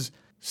is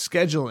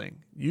scheduling.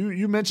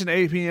 You mentioned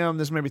 8 p.m.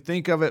 This made me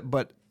think of it,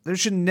 but there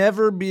should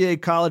never be a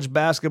college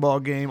basketball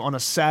game on a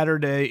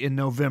Saturday in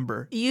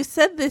November. You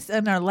said this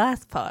in our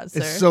last pause,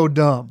 sir. It's so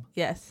dumb.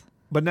 Yes.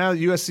 But now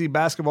USC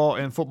basketball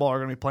and football are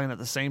going to be playing at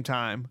the same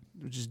time,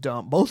 which is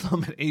dumb. Both of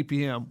them at 8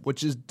 p.m.,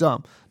 which is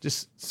dumb.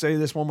 Just say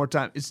this one more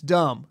time. It's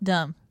dumb.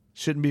 Dumb.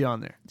 Shouldn't be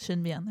on there.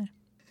 Shouldn't be on there.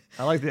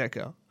 I like the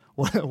echo.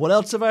 What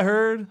else have I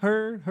heard?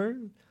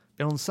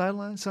 And on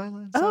the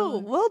sideline. Oh,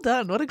 well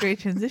done. What a great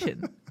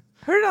transition.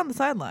 Heard it on the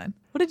sideline.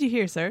 What did you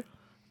hear, sir?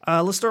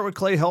 Let's start with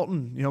Clay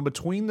Helton.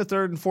 Between the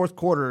third and fourth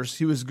quarters,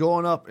 he was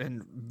going up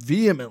and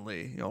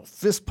vehemently,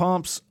 fist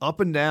pumps up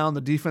and down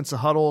the defensive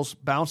huddles,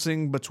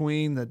 bouncing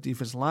between the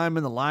defensive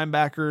linemen, the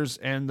linebackers,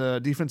 and the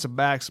defensive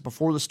backs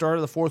before the start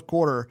of the fourth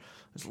quarter.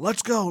 It's,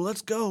 let's go,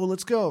 let's go,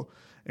 let's go.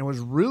 And was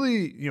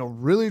really,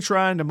 really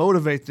trying to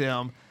motivate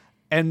them.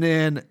 And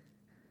then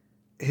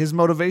his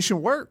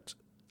motivation worked,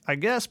 I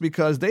guess,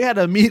 because they had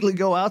to immediately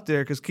go out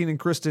there because Keenan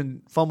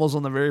Kristen fumbles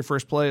on the very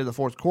first play of the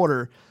fourth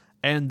quarter.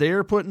 And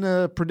they're put in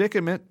a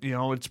predicament.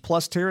 It's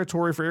plus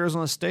territory for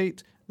Arizona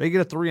State. They get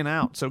a 3 and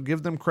out. So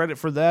give them credit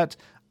for that.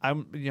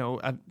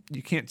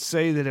 You can't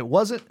say that it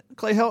wasn't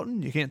Clay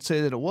Helton. You can't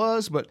say that it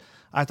was, but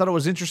I thought it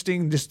was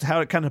interesting just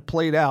how it kind of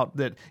played out,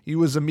 that he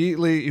was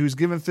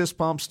giving fist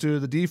pumps to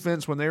the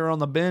defense when they were on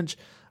the bench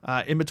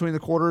in between the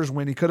quarters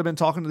when he could have been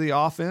talking to the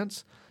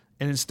offense,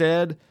 and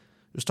instead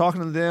he was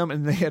talking to them,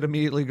 and they had to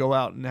immediately go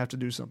out and have to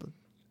do something.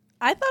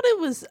 I thought it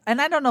was, and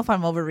I don't know if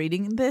I'm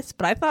overreading this,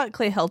 but I thought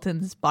Clay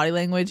Helton's body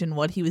language and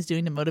what he was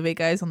doing to motivate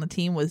guys on the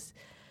team was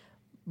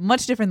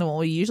much different than what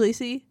we usually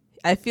see.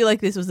 I feel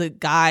like this was a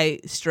guy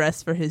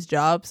stressed for his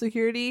job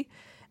security,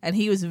 and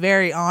he was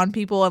very on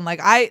people. And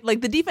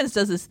the defense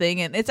does this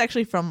thing, and it's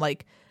actually from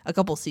a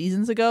couple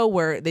seasons ago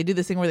where they do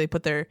this thing where they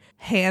put their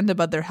hand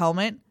above their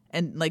helmet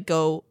and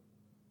go.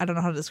 I don't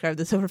know how to describe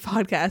this over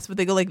podcast, but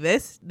they go like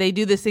this. They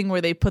do this thing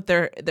where they put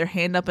their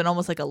hand up in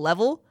almost like a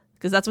level.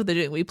 Because that's what they're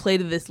doing. We play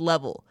to this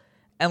level.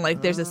 And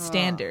there's a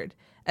standard.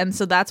 And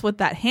so that's what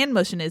that hand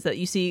motion is that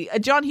you see.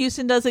 John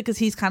Houston does it because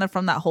he's kind of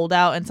from that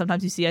holdout. And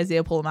sometimes you see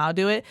Isaiah Polamau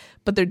do it.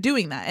 But they're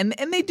doing that.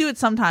 And they do it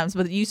sometimes.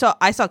 But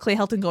I saw Clay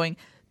Helton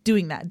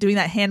doing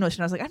that hand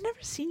motion. I was like, I've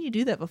never seen you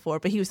do that before.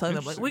 But he was telling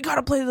them, we got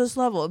to play to this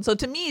level. And so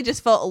to me, it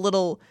just felt a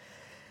little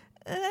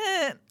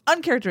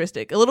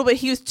uncharacteristic. A little bit.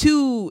 He was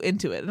too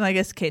into it. And I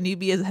guess, can you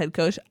be as a head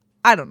coach?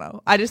 I don't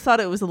know. I just thought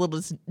it was a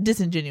little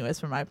disingenuous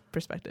from my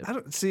perspective. I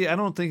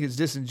don't think it's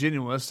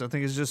disingenuous. I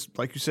think it's just,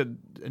 like you said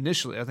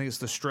initially, I think it's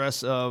the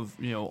stress of,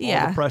 all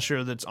the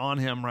pressure that's on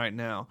him right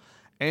now.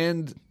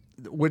 And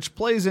which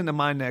plays into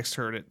my next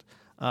heard it.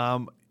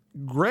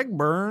 Greg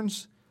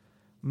Burns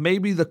may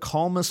be the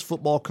calmest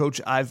football coach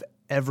I've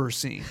ever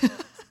seen.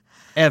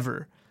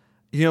 Ever.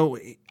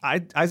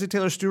 Isaac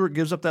Taylor-Stewart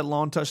gives up that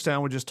long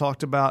touchdown we just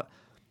talked about,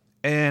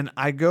 and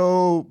I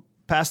go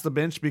past the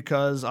bench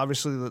because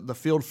obviously the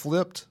field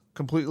flipped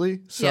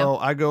completely. So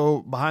I go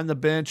behind the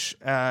bench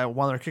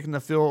while they're kicking the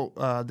field,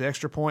 the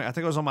extra point. I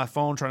think I was on my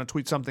phone trying to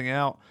tweet something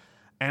out,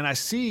 and I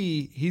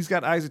see he's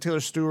got Isaac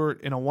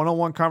Taylor-Stewart in a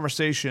one-on-one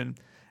conversation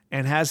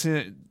and has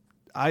him.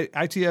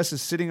 ITS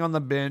is sitting on the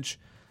bench,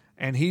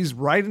 and he's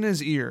right in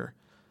his ear,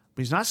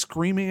 but he's not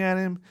screaming at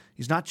him.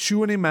 He's not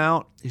chewing him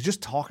out. He's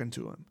just talking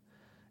to him.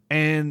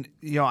 And,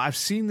 I've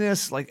seen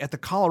this at the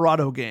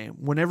Colorado game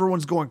when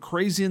everyone's going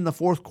crazy in the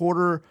fourth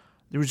quarter.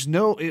 There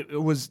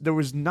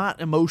was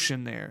not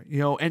emotion there,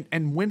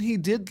 and when he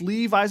did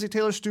leave Isaac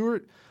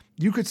Taylor-Stewart,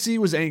 you could see he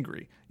was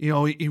angry. He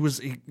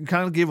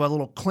kind of gave a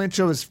little clench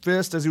of his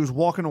fist as he was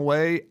walking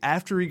away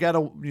after he got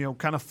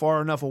kind of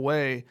far enough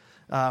away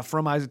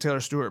from Isaac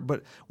Taylor-Stewart.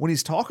 But when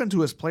he's talking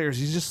to his players,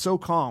 he's just so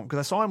calm, because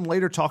I saw him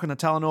later talking to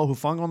Talanoa, who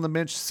hung on the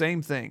bench,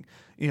 same thing.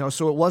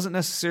 So it wasn't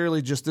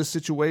necessarily just this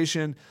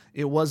situation.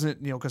 It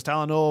wasn't, because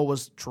Talanoa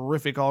was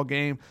terrific all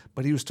game,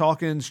 but he was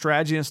talking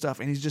strategy and stuff,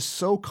 and he's just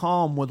so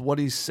calm with what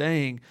he's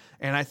saying.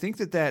 And I think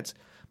that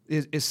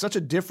is such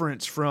a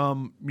difference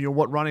from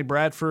what Ronnie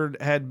Bradford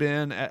had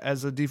been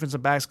as a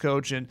defensive backs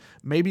coach, and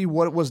maybe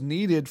what was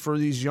needed for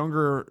these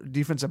younger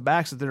defensive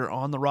backs that are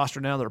on the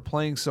roster now that are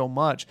playing so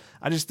much.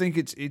 I just think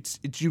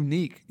it's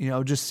unique,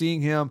 just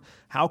seeing him,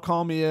 how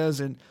calm he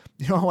is. And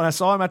when I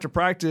saw him after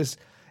practice,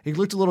 he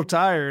looked a little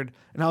tired,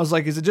 and I was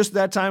like, is it just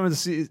that time of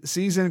the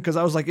season? Because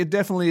I was like, it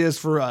definitely is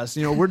for us.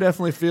 We're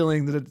definitely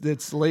feeling that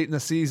it's late in the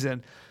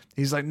season.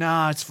 He's like,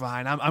 nah, it's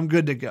fine. I'm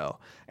good to go.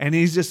 And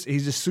he's just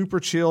super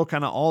chill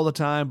kind of all the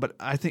time. But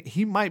I think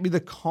he might be the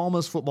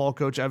calmest football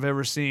coach I've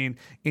ever seen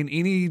in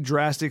any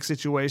drastic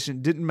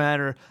situation. Didn't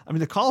matter. I mean,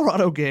 the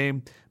Colorado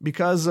game,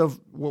 because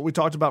of what we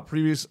talked about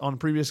previous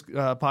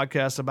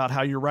podcasts about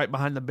how you're right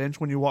behind the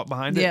bench when you walk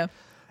behind it.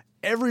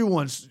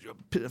 Everyone's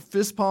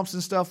fist pumps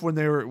and stuff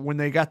when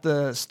they got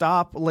the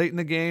stop late in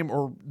the game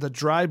or the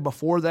drive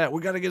before that.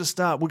 We got to get a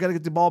stop. We got to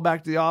get the ball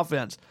back to the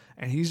offense.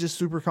 And he's just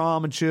super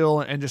calm and chill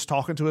and just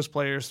talking to his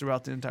players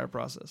throughout the entire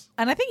process.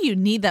 And I think you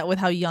need that with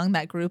how young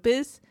that group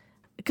is,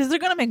 because they're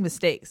going to make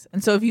mistakes.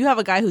 And so if you have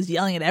a guy who's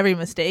yelling at every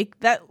mistake,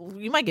 that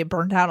you might get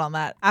burnt out on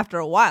that after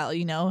a while.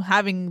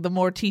 Having the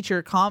more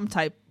teacher calm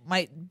type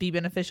might be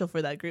beneficial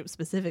for that group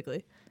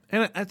specifically.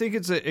 And I think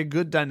it's a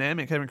good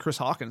dynamic having Chris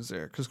Hawkins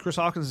there, because Chris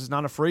Hawkins is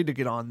not afraid to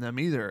get on them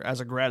either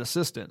as a grad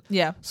assistant.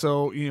 Yeah.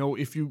 So,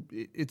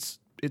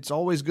 it's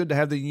always good to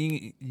have the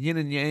yin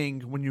and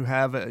yang when you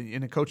have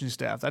in a coaching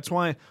staff. That's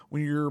why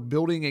when you're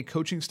building a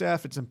coaching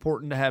staff, it's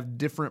important to have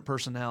different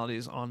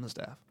personalities on the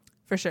staff.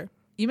 For sure.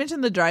 You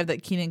mentioned the drive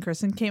that Keenan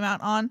Kristen came out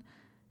on,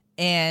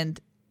 and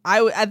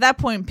at that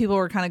point people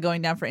were kind of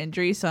going down for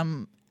injury,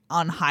 so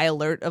on high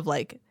alert of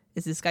like,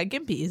 is this guy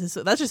gimpy?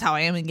 That's just how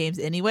I am in games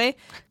anyway.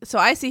 So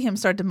I see him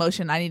start to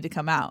motion, I need to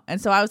come out.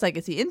 And so I was like,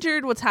 is he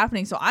injured? What's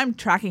happening? So I'm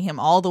tracking him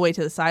all the way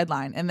to the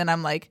sideline. And then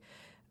I'm like,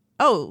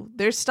 oh,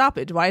 there's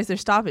stoppage. Why is there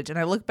stoppage? And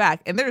I look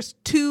back and there's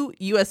 2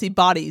 USC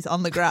bodies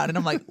on the ground. And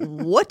I'm like,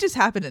 what just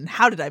happened and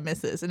how did I miss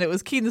this? And it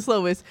was Keaton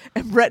Slovis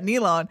and Brett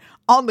Nealon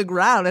on the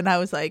ground. And I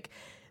was like,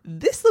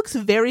 this looks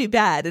very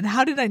bad. And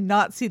how did I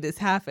not see this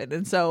happen?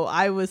 And so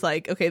I was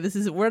like, okay,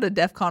 we're at a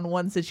DEFCON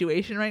 1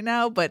 situation right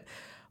now. But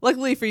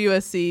luckily for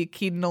USC,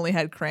 Keaton only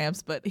had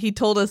cramps, but he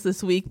told us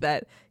this week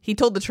that he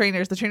told the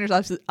trainers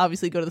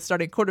obviously go to the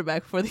starting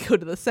quarterback before they go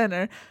to the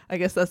center. I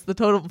guess that's the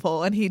totem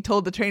pole. And he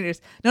told the trainers,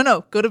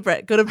 no, go to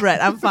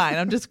Brett. I'm fine.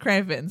 I'm just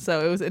cramping.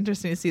 So it was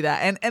interesting to see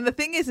that. And the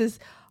thing is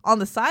on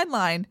the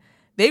sideline,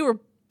 they were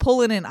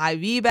pulling in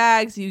IV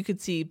bags. You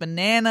could see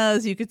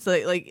bananas. You could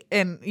see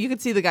and you could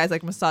see the guys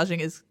like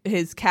massaging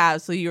his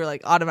calves. So you were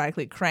like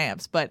automatically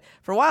cramps. But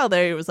for a while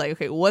there, it was like,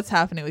 okay, what's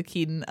happening with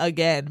Keaton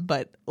again?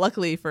 But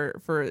luckily for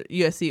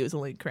USC, it was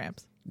only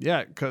cramps.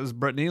 Yeah, because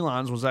Brett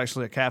Nealon's was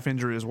actually a calf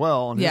injury as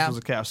well, and his was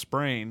a calf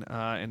sprain,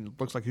 and it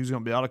looks like he's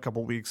going to be out a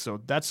couple weeks.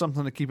 So that's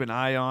something to keep an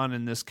eye on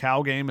in this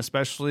Cal game,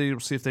 especially. We'll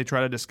see if they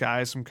try to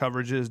disguise some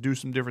coverages, do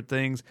some different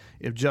things.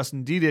 If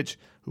Justin Dedich,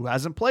 who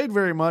hasn't played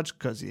very much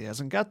because he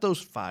hasn't got those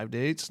 5 to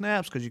 8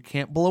 snaps because you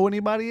can't blow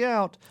anybody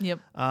out. Yep.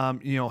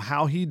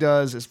 How he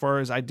does as far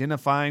as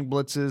identifying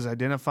blitzes,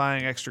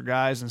 identifying extra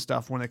guys and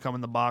stuff when they come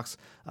in the box,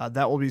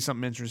 that will be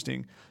something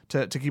interesting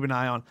to keep an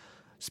eye on.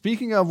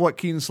 Speaking of what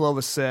Keaton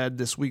Slovis said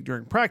this week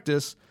during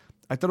practice,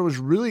 I thought it was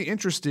really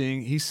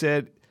interesting. He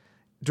said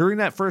during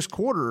that first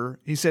quarter,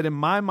 he said, in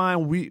my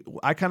mind,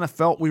 I kind of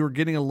felt we were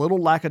getting a little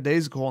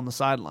lackadaisical on the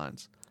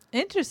sidelines.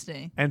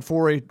 Interesting. And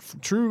for a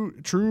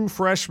true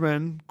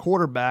freshman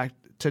quarterback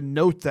to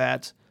note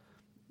that,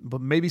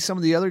 but maybe some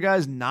of the other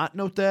guys not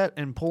note that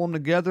and pull them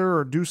together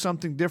or do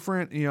something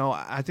different,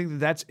 I think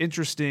that's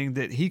interesting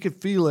that he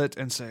could feel it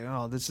and say,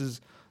 oh, this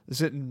isn't,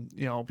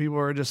 people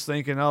are just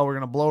thinking, oh, we're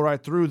going to blow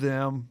right through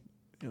them.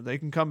 They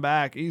can come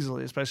back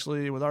easily,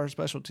 especially with our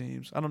special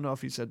teams. I don't know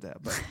if he said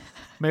that, but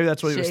maybe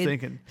that's what he was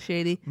thinking.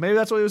 Shady. Maybe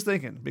that's what he was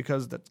thinking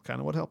because that's kind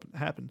of what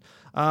happened.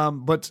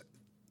 But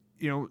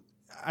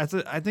I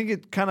think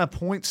it kind of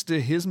points to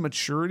his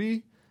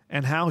maturity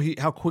and how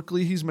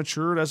quickly he's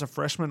matured as a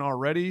freshman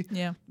already.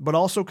 Yeah. But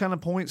also kind of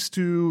points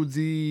to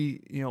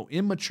the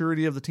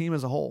immaturity of the team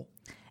as a whole.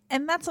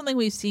 And that's something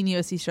we've seen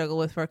USC struggle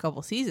with for a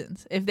couple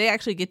seasons. If they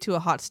actually get to a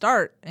hot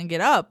start and get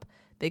up,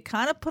 they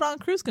kind of put on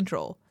cruise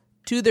control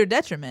to their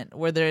detriment,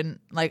 where they're in,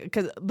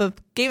 because the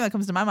game that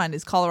comes to my mind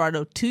is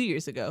Colorado 2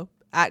 years ago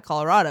at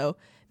Colorado.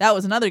 That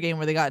was another game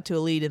where they got to a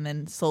lead and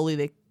then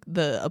slowly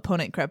the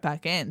opponent crept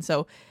back in.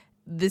 So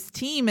this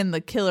team and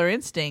the killer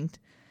instinct,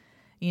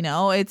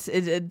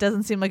 it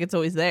doesn't seem like it's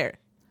always there.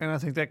 And I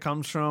think that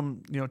comes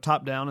from,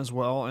 top down as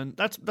well. And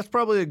that's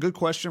probably a good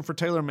question for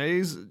Taylor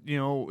Mays,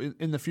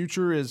 in the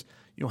future is,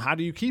 how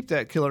do you keep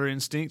that killer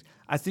instinct?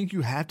 I think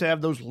you have to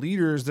have those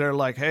leaders that are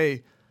like,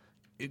 hey,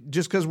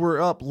 just because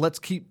we're up, let's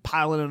keep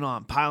piling it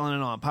on.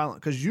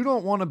 Because you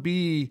don't want to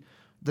be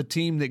the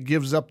team that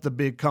gives up the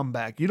big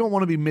comeback. You don't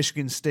want to be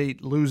Michigan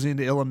State losing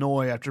to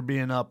Illinois after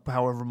being up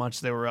however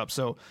much they were up.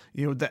 So,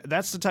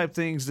 that's the type of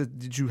things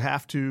that you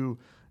have to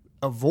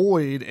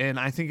avoid, and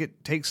I think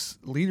it takes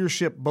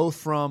leadership both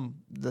from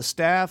the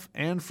staff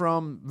and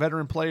from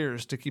veteran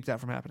players to keep that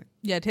from happening.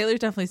 Yeah, Taylor's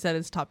definitely said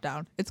it's top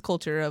down. It's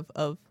culture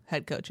of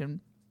head coach and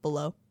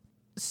below.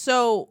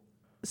 So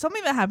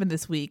something that happened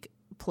this week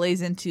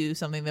plays into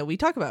something that we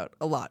talk about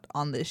a lot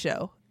on this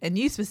show, and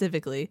you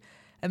specifically.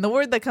 And the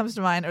word that comes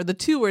to mind, or the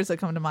 2 words that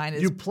come to mind,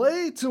 is... You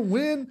play to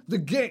win the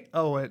game.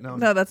 Oh, wait, no.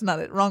 No, that's not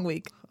it. Wrong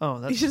week.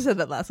 Oh, You should have said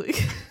that last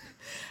week.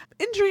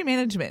 Injury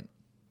management.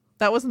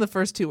 That wasn't the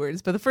first 2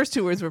 words, but the first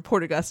 2 words were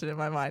Port Augusta in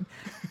my mind.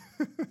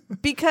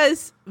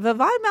 Because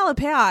Vavae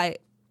Malepeai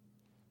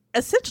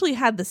essentially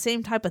had the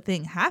same type of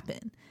thing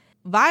happen.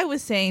 Vi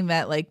was saying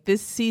that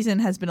this season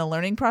has been a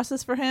learning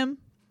process for him,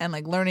 and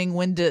learning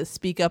when to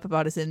speak up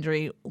about his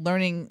injury,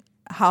 learning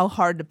how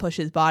hard to push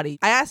his body.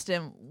 I asked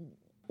him,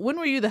 when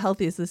were you the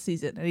healthiest this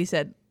season? And he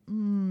said,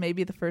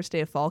 maybe the first day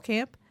of fall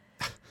camp.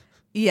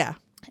 Yeah.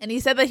 And he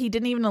said that he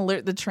didn't even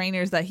alert the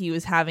trainers that he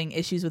was having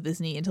issues with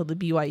his knee until the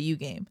BYU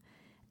game.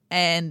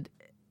 And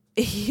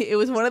it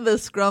was one of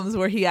those scrums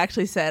where he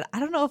actually said, I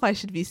don't know if I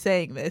should be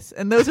saying this.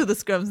 And those are the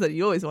scrums that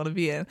you always want to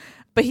be in.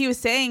 But he was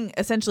saying,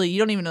 essentially, you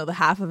don't even know the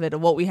half of it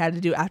of what we had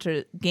to do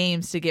after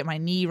games to get my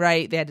knee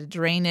right. They had to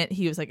drain it.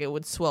 He was like, it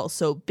would swell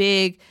so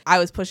big. I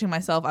was pushing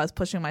myself.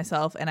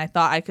 And I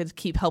thought I could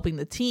keep helping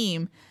the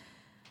team.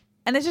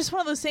 And it's just one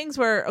of those things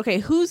where,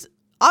 okay,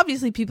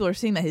 obviously people are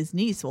seeing that his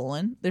knee's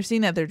swollen. They're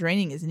seeing that they're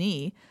draining his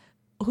knee.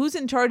 Who's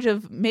in charge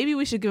of, maybe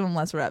we should give him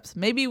less reps.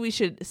 Maybe we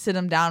should sit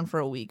him down for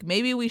a week.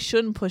 Maybe we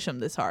shouldn't push him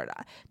this hard.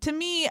 To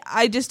me,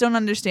 I just don't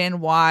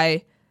understand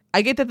why.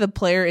 I get that the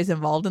player is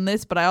involved in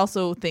this, but I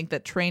also think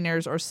that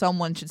trainers or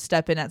someone should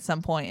step in at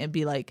some point and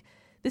be like,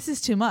 this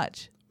is too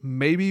much.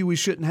 Maybe we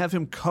shouldn't have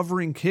him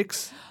covering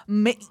kicks.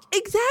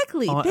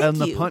 Exactly. On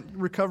the punt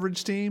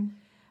recoverage team.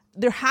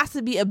 there has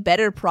to be a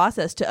better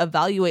process to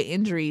evaluate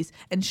injuries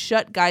and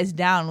shut guys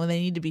down when they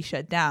need to be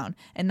shut down,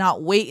 and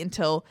not wait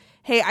until,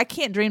 hey, I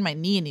can't drain my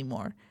knee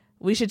anymore,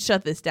 we should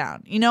shut this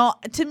down.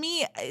 To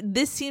me,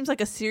 this seems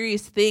like a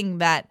serious thing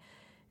that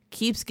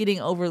keeps getting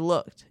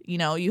overlooked.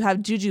 You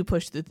have Juju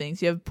push through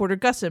things. You have Porter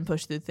Gustin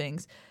push through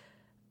things.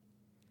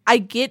 I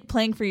get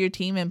playing for your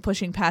team and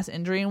pushing past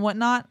injury and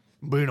whatnot.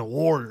 Being a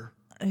warrior.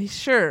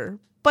 Sure.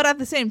 But at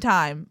the same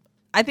time,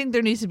 I think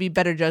there needs to be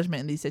better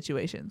judgment in these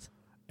situations.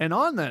 And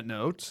on that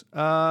note,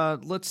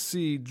 let's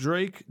see.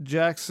 Drake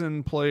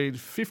Jackson played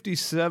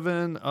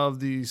 57 of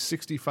the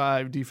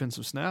 65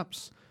 defensive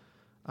snaps.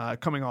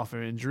 Coming off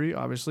an injury,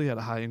 obviously, had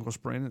a high ankle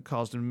sprain that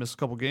caused him to miss a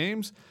couple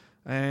games.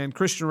 And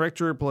Christian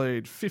Rector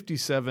played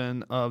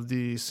 57 of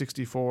the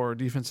 64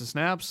 defensive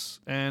snaps.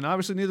 And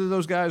obviously, neither of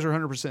those guys are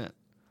 100%.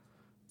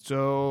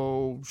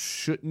 So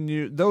shouldn't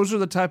you? Those are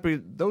the type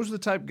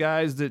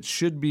guys that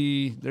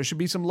there should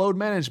be some load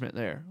management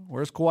there.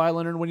 Where's Kawhi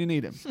Leonard when you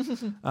need him?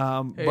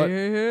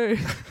 Hey.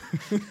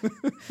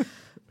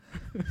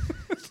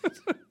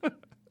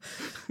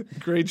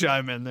 Great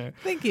chime in there.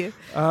 Thank you.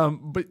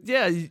 But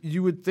yeah,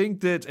 you would think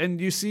that, and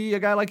you see a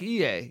guy like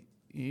EA.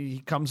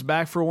 He comes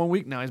back for 1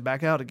 week. Now he's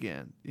back out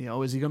again.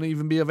 Is he going to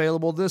even be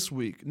available this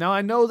week? Now,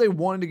 I know they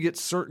wanted to get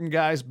certain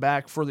guys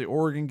back for the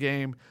Oregon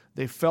game.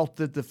 They felt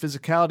that the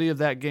physicality of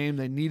that game,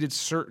 they needed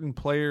certain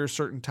players,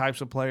 certain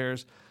types of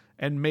players,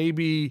 and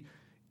maybe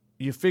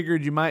you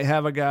figured you might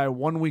have a guy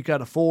 1 week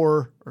out of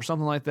 4 or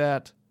something like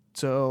that.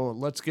 So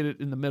let's get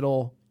it in the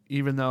middle,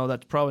 even though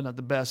that's probably not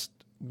the best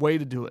way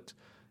to do it.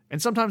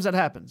 And sometimes that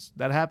happens.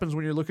 That happens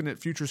when you're looking at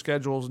future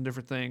schedules and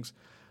different things.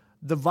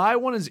 The Vi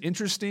one is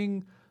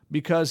interesting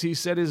because he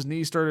said his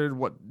knee started,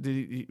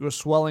 he was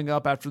swelling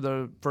up after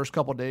the first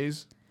couple of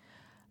days.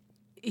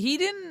 He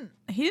didn't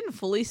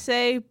fully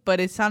say, but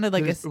it sounded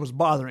like it was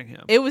bothering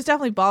him. It was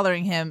definitely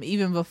bothering him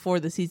even before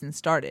the season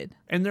started.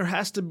 And there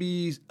has to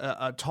be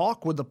a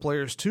talk with the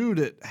players too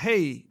that,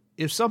 hey,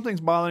 if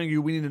something's bothering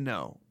you, we need to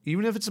know.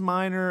 Even if it's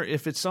minor,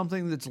 if it's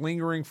something that's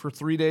lingering for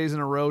 3 days in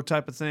a row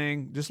type of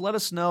thing, just let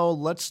us know.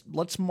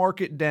 Let's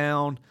mark it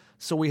down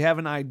so we have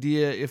an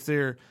idea if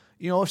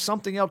if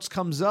something else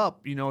comes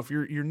up, if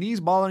your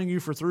knee's bothering you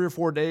for 3 or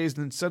 4 days,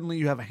 then suddenly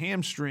you have a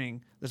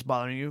hamstring that's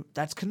bothering you,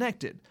 that's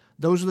connected.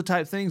 Those are the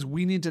type of things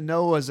we need to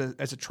know as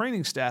a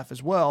training staff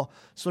as well.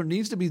 So there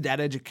needs to be that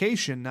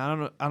education.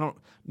 Now, I don't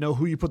know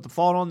who you put the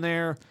fault on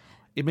there.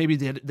 It maybe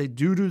they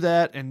do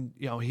that, and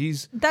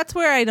he's. That's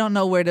where I don't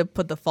know where to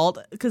put the fault,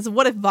 because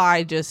what if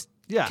Vi just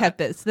kept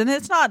this? Then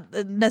it's not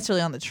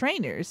necessarily on the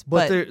trainers.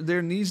 But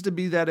there needs to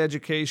be that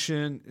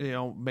education.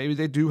 Maybe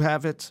they do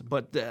have it,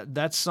 but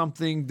that's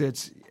something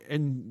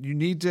and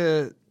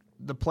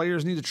the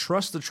players need to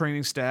trust the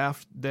training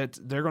staff that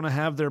they're going to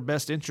have their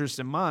best interests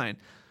in mind.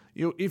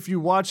 If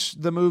you watch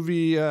the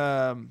movie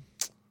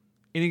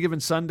Any Given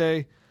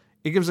Sunday,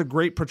 it gives a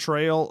great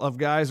portrayal of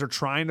guys that are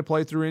trying to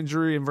play through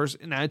injury and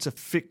it's a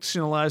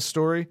fictionalized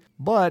story,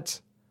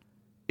 but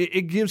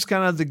it gives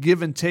kind of the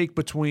give and take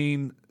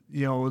between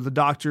the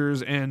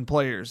doctors and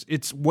players.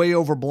 It's way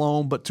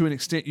overblown, but to an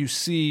extent you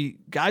see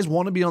guys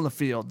want to be on the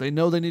field. They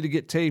know they need to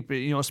get tape,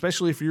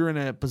 especially if you're in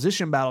a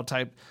position battle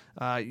type,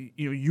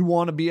 you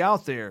want to be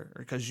out there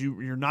because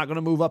you're not going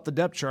to move up the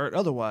depth chart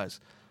otherwise.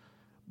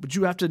 But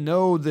you have to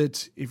know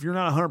that if you're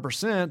not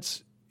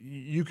 100%,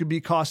 you could be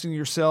costing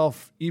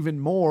yourself even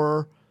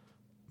more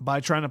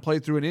by trying to play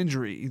through an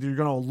injury. Either you're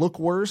going to look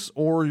worse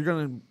or you're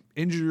going to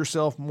injure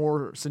yourself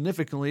more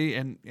significantly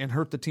and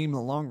hurt the team in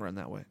the long run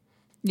that way.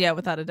 Yeah,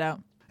 without a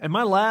doubt. And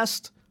my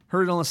last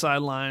heard it on the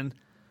sideline.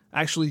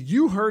 Actually,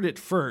 you heard it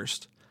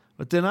first,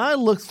 but then I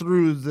looked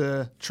through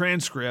the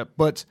transcript.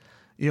 But,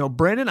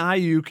 Brandon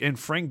Ayuk and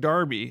Frank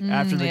Darby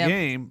after the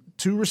game,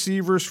 2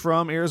 receivers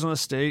from Arizona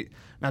State.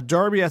 Now,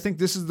 Darby, I think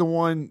this is the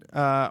one,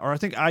 or I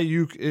think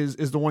Ayuk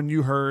is the one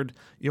you heard,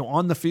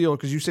 on the field,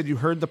 because you said you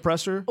heard the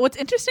presser. What's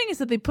interesting is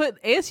that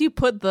ASU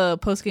put the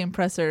post-game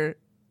presser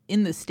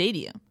in the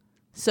stadium.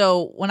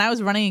 So when I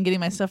was running and getting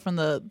my stuff from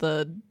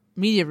the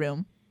media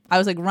room, I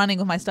was running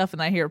with my stuff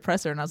and I hear a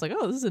presser and I was like,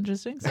 oh, this is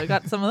interesting. So I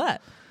got some of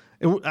that.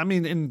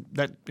 And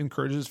that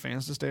encourages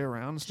fans to stay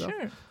around and stuff.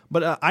 Sure.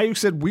 But Ayuk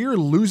said, we are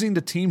losing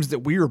to teams that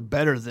we are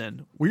better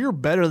than. We are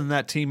better than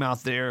that team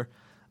out there.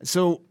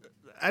 So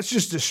that's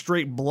just a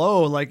straight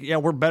blow.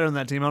 We're better than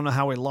that team. I don't know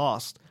how we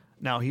lost.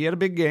 Now, he had a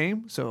big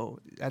game, so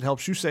that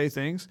helps you say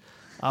things.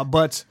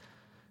 But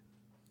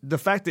the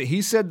fact that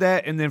he said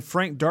that, and then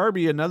Frank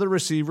Darby, another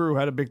receiver who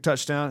had a big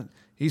touchdown,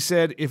 he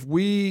said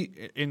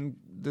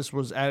this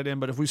was added in,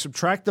 but if we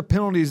subtract the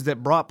penalties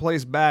that brought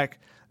plays back,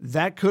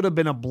 that could have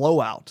been a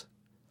blowout.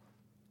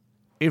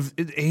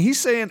 He's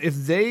saying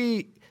this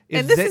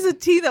is a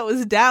team that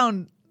was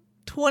down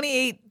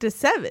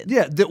 28-7.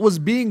 Yeah, that was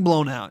being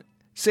blown out.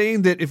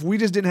 Saying that if we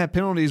just didn't have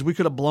penalties, we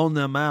could have blown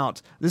them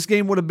out. This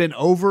game would have been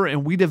over,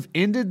 and we'd have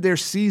ended their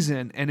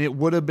season, and it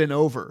would have been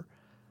over.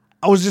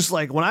 I was just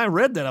like, when I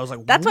read that, I was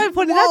like, that's why I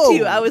pointed out to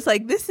you. I was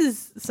like, this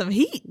is some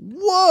heat.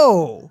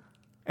 Whoa.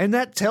 And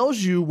that tells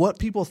you what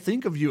people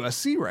think of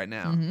USC right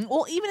now. Mm-hmm.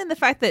 Well, even in the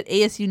fact that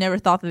ASU never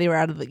thought that they were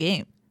out of the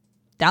game.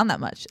 down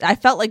that much. I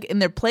felt like in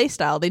their play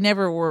style, they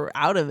never were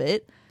out of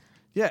it.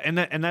 Yeah,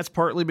 and that's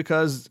partly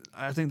because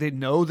I think they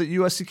know that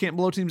USC can't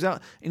blow teams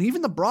out. And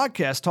even the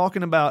broadcast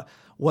talking about,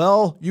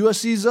 well,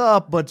 USC's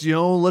up, but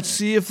let's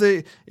see if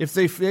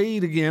they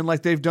fade again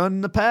like they've done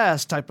in the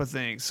past type of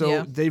thing.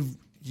 So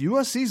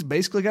USC's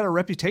basically got a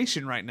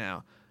reputation right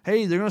now.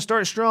 Hey, they're going to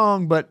start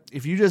strong, but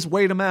if you just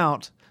wait them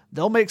out,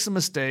 they'll make some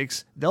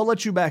mistakes. They'll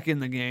let you back in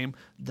the game.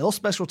 They'll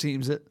special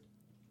teams it.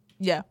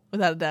 Yeah,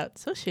 without a doubt.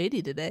 So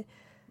shady today.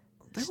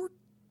 They were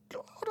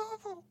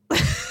god-awful.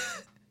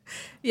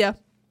 Yeah.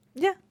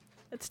 Yeah.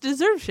 It's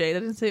deserved shade. I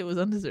didn't say it was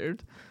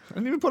undeserved. I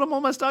didn't even put them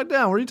on my stock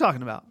down. What are you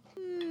talking about?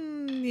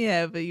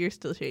 Yeah, but you're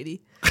still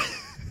shady.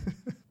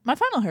 My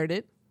final heard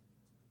it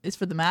is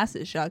for the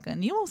masses,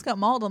 Shotgun. You almost got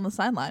mauled on the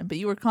sideline, but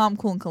you were calm,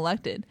 cool, and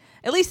collected.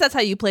 At least that's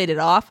how you played it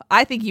off.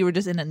 I think you were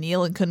just in a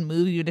kneel and couldn't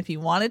move even if you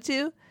wanted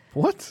to.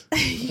 What?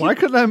 Why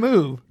couldn't I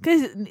move?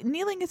 Because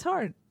kneeling is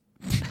hard.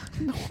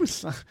 No,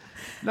 it's not.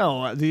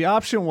 No, the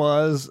option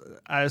was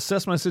I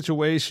assessed my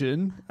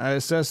situation. I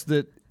assessed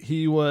that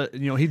he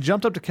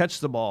jumped up to catch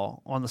the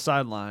ball on the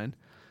sideline,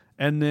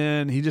 and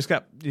then he just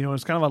got,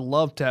 it's kind of a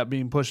love tap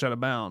being pushed out of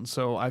bounds.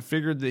 So I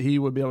figured that he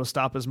would be able to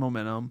stop his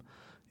momentum.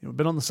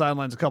 Been on the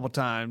sidelines a couple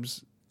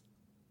times,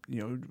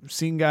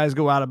 seen guys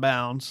go out of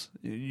bounds.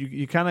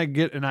 You kind of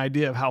get an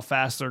idea of how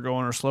fast they're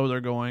going or slow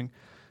they're going,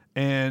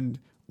 and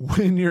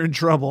when you're in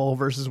trouble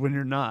versus when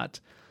you're not.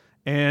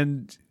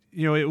 And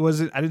it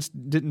wasn't. I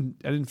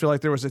didn't feel like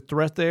there was a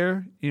threat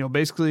there.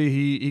 Basically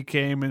he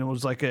came and it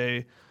was like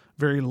a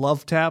very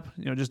love tap.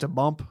 Just a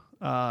bump.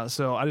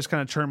 So I just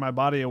kind of turned my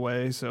body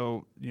away.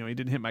 So he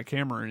didn't hit my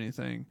camera or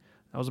anything.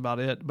 That was about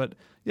it. But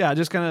yeah, I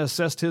just kind of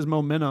assessed his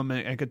momentum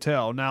and could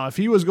tell. Now, if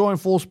he was going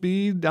full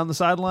speed down the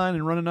sideline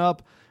and running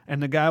up,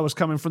 and the guy was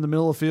coming from the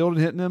middle of the field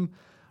and hitting him,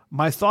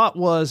 my thought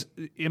was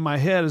in my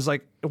head is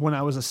like when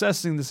I was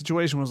assessing the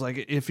situation was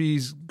like, if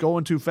he's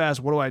going too fast,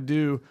 what do I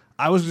do?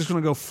 I was just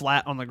going to go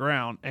flat on the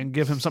ground and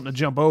give him something to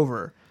jump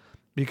over,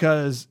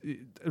 because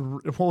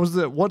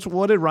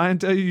what did Ryan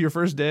tell you your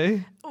first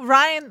day?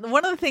 Ryan,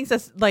 one of the things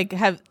that's like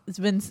has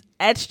been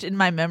etched in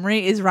my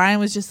memory is Ryan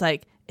was just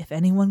like, if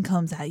anyone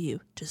comes at you,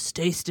 just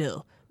stay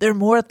still. They're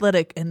more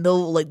athletic and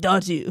they'll like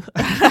dodge you.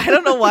 I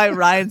don't know why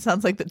Ryan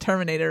sounds like the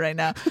Terminator right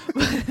now.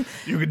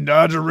 You can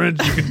dodge a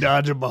wrench, you can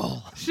dodge a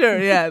ball. Sure,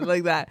 yeah,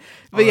 like that.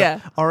 But yeah.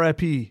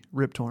 R.I.P.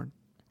 Rip Torn.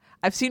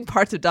 I've seen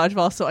parts of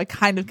Dodgeball, so I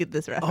kind of get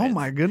this reference. Oh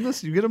my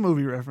goodness, you get a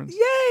movie reference.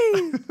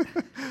 Yay!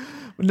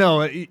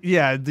 No,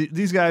 yeah,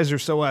 these guys are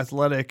so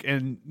athletic,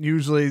 and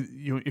usually,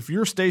 if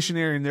you're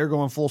stationary and they're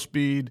going full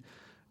speed,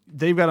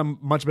 they've got a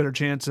much better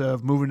chance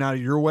of moving out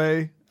of your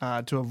way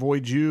to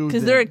avoid you.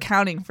 Because they're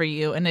accounting for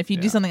you, and if you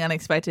do something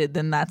unexpected,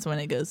 then that's when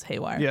it goes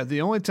haywire. Yeah, the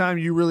only time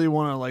you really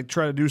want to like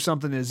try to do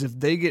something is if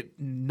they get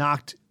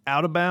knocked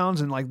out of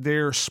bounds and like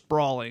they're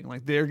sprawling,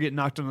 like they're getting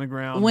knocked on the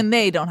ground. When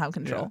they don't have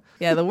control.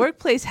 Yeah, the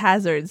workplace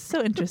hazards.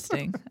 So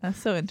interesting. That's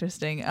so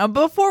interesting.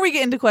 Before we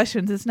get into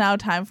questions, it's now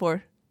time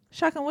for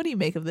Shotgun. What do you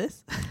make of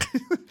this?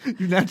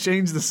 You now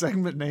changed the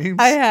segment names?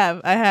 I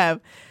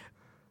have.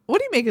 What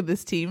do you make of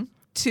this team?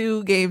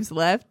 2 games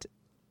left.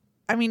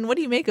 I mean, what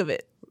do you make of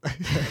it?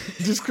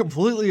 Just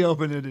completely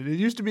open-ended. It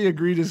used to be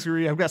agree,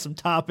 disagree. I've got some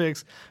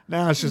topics.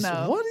 Now it's just,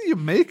 what do you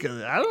make of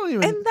it? I don't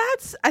even. And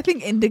that's, I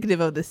think, indicative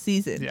of the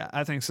season. Yeah,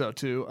 I think so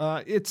too.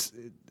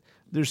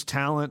 There's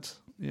talent.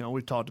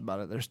 We've talked about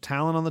it. There's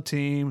talent on the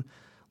team.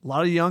 A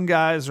lot of young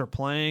guys are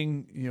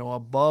playing,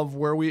 above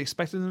where we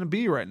expected them to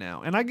be right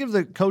now. And I give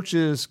the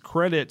coaches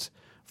credit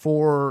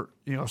for,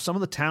 some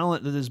of the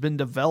talent that has been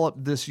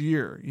developed this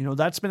year.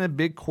 That's been a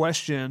big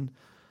question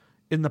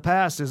in the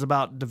past, is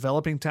about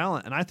developing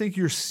talent. And I think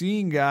you're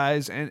seeing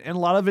guys, and a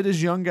lot of it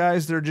is young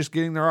guys that are just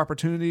getting their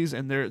opportunities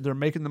and they're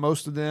making the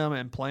most of them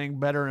and playing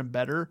better and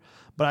better.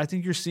 But I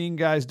think you're seeing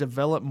guys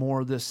develop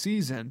more this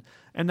season,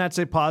 and that's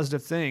a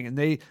positive thing. And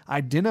they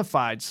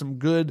identified some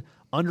good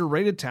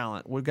underrated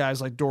talent with guys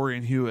like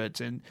Dorian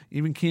Hewitt and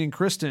even Keenan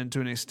Kristen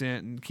to an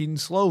extent, and Keaton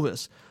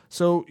Slovis.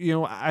 So,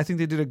 I think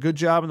they did a good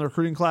job in the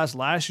recruiting class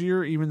last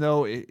year, even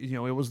though it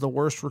was the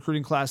worst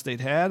recruiting class they'd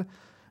had.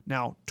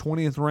 Now,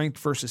 20th ranked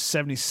versus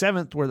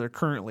 77th, where they're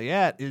currently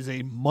at, is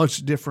a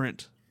much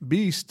different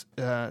beast,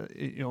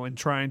 in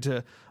trying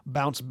to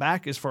bounce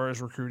back as far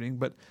as recruiting.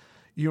 But,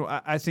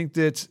 I think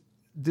that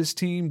this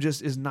team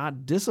just is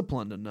not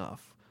disciplined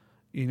enough,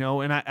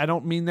 and I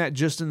don't mean that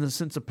just in the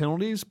sense of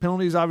penalties.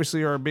 Penalties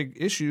obviously are a big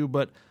issue,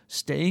 but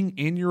staying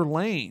in your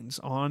lanes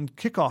on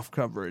kickoff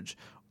coverage,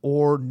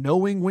 or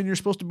knowing when you're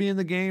supposed to be in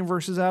the game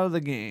versus out of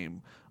the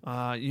game,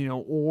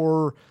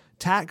 or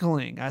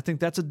tackling. I think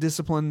that's a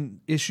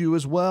discipline issue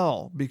as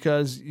well,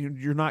 because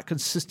you're not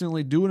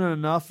consistently doing it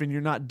enough, and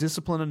you're not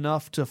disciplined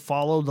enough to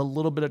follow the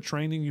little bit of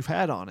training you've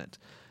had on it.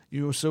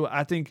 So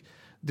I think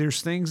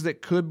there's things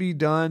that could be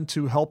done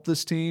to help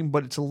this team,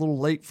 but it's a little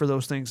late for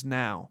those things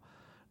now.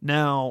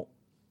 Now,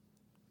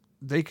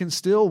 they can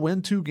still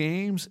win 2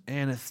 games,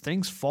 and if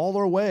things fall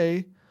their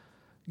way,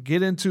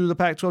 get into the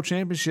Pac-12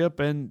 championship,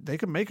 and they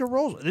can make a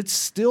roll. It's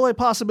still a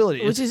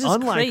possibility. Which is just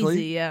unlikely,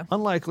 crazy, yeah.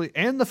 Unlikely.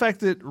 And the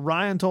fact that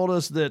Ryan told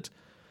us that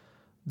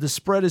The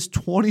spread is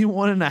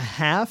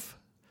 21.5.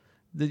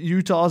 That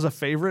Utah is a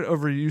favorite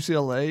over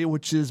UCLA,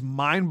 which is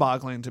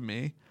mind-boggling to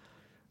me.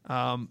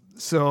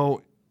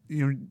 So,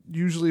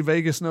 usually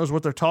Vegas knows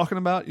what they're talking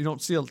about. You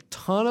don't see a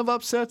ton of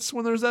upsets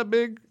when there's that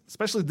big,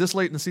 especially this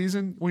late in the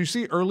season. When you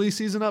see early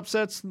season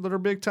upsets that are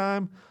big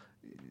time,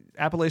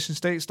 Appalachian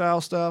State style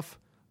stuff,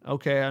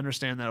 okay, I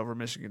understand that over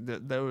Michigan.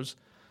 Those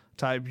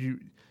type, you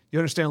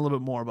understand a little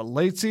bit more. But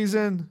late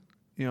season,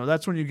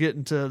 that's when you get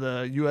into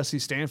the USC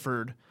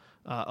Stanford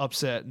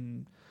upset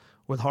and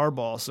with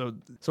Harbaugh.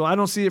 So I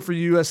don't see it for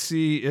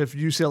USC if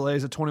UCLA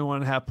is a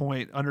 21.5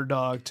 point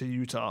underdog to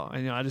Utah.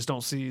 And I just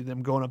don't see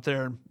them going up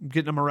there and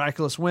getting a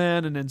miraculous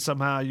win and then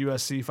somehow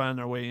USC finding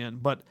their way in.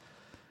 But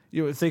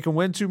if they can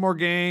win 2 more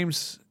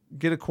games,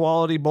 get a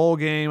quality bowl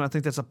game, I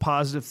think that's a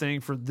positive thing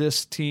for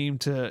this team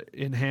to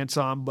enhance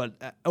on.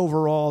 But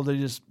overall,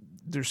 there's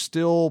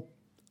still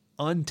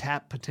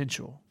untapped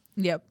potential.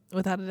 Yep,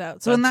 without a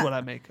doubt. So that's what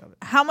I make of it.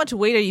 How much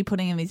weight are you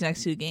putting in these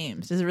next 2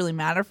 games? Does it really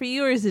matter for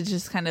you, or is it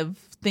just kind of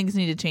things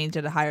need to change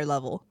at a higher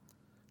level?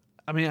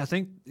 I mean,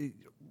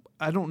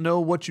 I don't know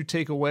what you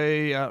take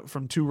away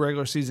from 2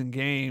 regular season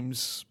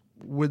games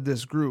with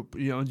this group.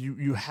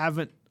 You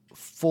haven't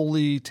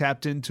fully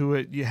tapped into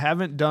it. You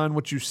haven't done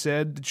what you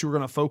said that you were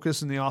going to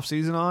focus in the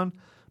offseason on.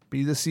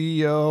 Be the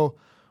CEO,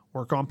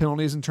 work on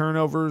penalties and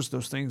turnovers.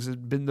 Those things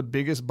have been the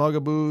biggest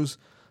bugaboos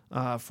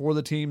for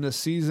the team this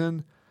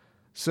season.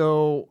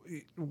 So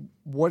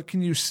what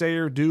can you say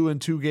or do in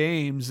 2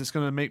 games that's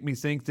going to make me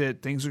think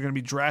that things are going to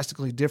be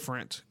drastically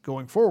different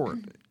going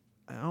forward?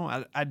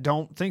 I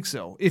don't think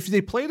so. If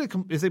they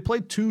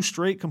played 2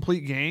 straight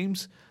complete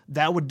games,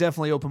 that would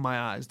definitely open my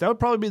eyes. That would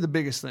probably be the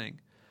biggest thing.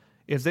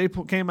 If they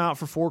came out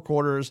for 4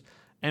 quarters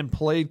and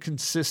played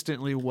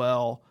consistently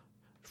well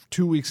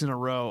 2 weeks in a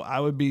row,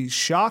 I would be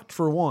shocked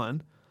for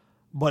one,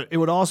 but it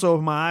would also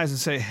open my eyes and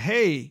say,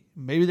 hey,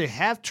 maybe they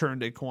have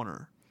turned a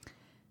corner.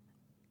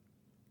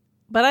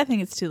 But I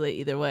think it's too late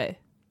either way.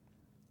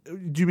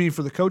 Do you mean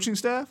for the coaching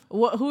staff?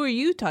 Who are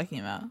you talking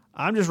about?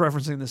 I'm just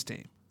referencing this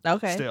team.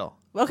 Okay. Still.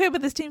 Okay,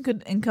 but this team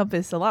could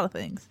encompass a lot of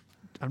things.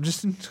 I'm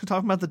just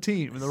talking about the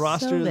team and the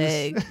roster. So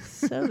vague.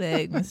 So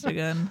vague, Mr.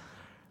 Gunn.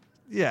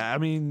 Yeah, I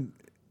mean,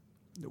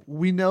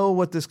 we know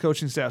what this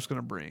coaching staff's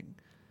going to bring.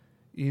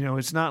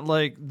 It's not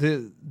like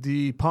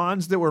the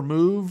pawns that were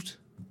moved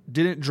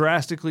didn't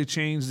drastically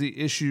change the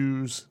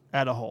issues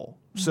at a whole.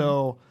 Mm-hmm.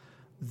 So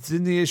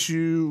then the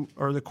issue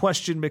or the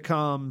question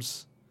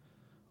becomes,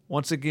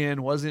 once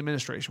again, what does the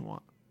administration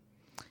want?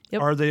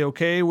 Yep. Are they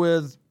okay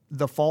with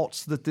the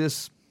faults that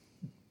this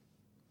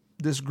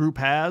group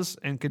has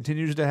and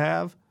continues to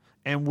have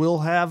and will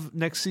have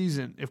next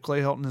season if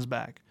Clay Helton is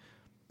back?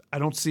 I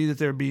don't see that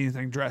there would be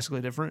anything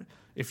drastically different.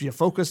 If you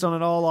focused on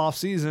it all off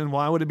season,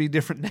 why would it be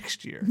different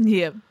next year?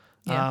 Yep.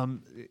 Yeah.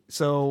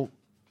 So,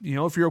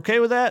 if you're okay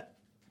with that,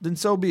 then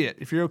so be it.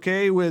 If you're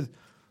okay with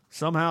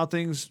somehow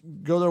things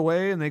go their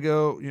way and they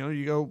go,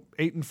 you go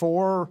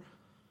 8-4,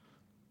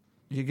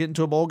 you get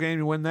into a bowl game,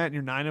 you win that, and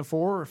you're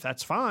 9-4. If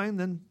that's fine,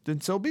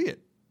 then so be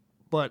it.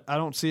 But I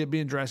don't see it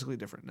being drastically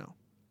different. No.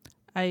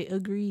 I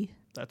agree.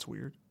 That's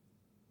weird.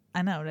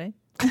 I know, right?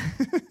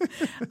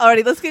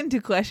 Alrighty, let's get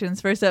into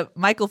questions. First up,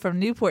 Michael from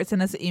Newport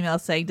sent us an email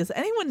saying, does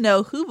anyone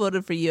know who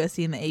voted for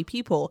USC in the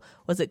AP poll?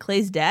 Was it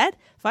Clay's dad?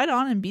 Fight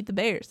on and beat the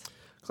Bears.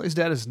 Clay's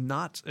dad is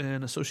not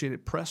an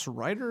Associated Press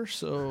writer,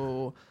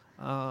 so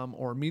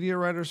or a media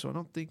writer, so I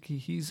don't think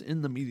he's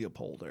in the media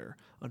poll there.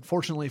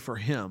 Unfortunately for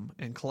him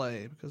and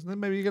Clay, because then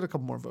maybe you get a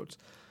couple more votes.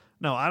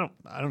 No, I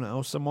don't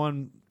know.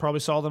 Someone probably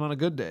saw them on a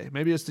good day.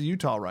 Maybe it's the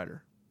Utah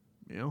writer,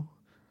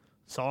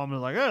 saw them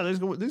and like,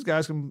 oh, these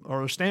guys can,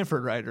 or a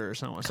Stanford writer or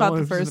someone. Caught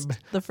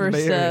the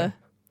first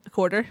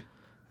quarter.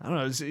 I don't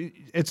know.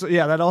 It's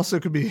that also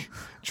could be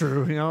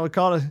true.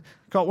 Caught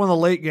one of the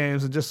late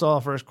games and just saw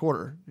a first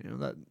quarter.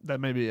 That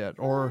may be it.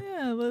 Or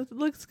it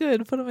looks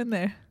good. Put them in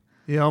there.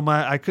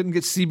 I couldn't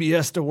get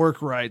CBS to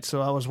work right,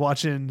 so I was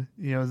watching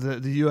the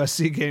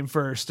USC game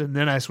first, and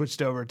then I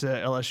switched over to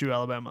LSU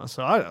Alabama.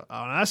 So when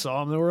I saw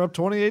them, they were up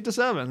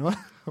 28-7.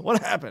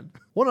 What happened?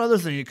 One other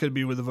thing it could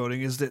be with the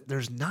voting is that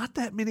there's not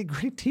that many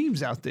great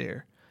teams out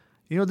there.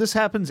 This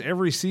happens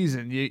every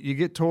season. You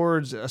get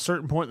towards a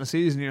certain point in the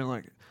season, you're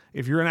like,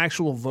 if you're an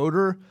actual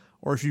voter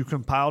or if you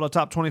compiled a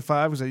top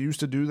 25, because I used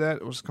to do that,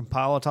 it was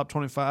compile a top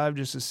 25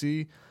 just to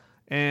see,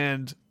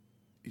 and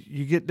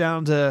you get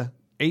down to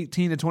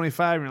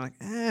 18-25, and you're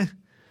like,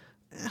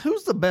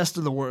 who's the best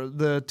of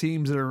the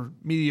teams that are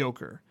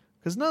mediocre?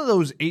 Because none of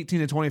those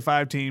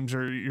 18-25 teams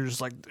you're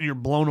just like, you're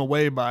blown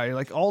away by.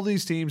 Like, all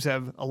these teams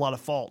have a lot of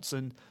faults,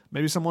 and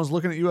maybe someone's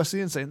looking at USC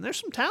and saying, there's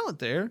some talent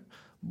there,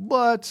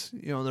 but,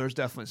 there's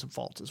definitely some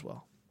faults as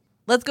well.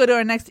 Let's go to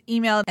our next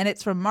email, and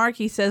it's from Mark.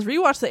 He says,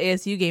 rewatched the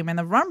ASU game, and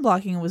the run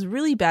blocking was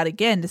really bad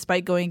again,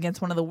 despite going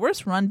against one of the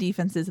worst run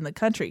defenses in the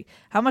country.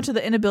 How much of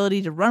the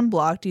inability to run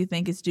block do you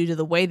think is due to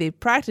the way they've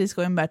practiced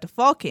going back to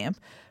fall camp?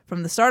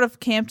 From the start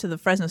of camp to the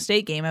Fresno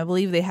State game, I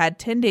believe they had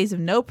 10 days of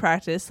no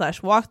practice /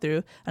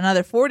 walkthrough,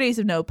 another 4 days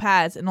of no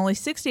pads, and only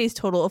 6 days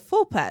total of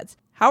full pads.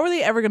 How are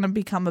they ever going to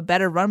become a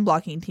better run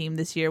blocking team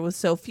this year with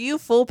so few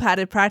full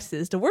padded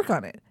practices to work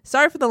on it?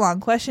 Sorry for the long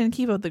question.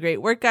 Keep up the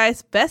great work,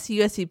 guys. Best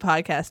USC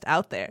podcast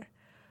out there.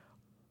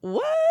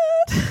 What?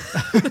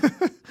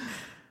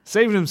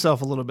 Saving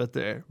himself a little bit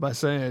there by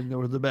saying they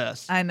were the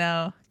best. I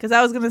know. Because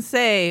I was going to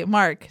say,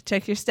 Mark,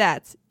 check your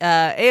stats.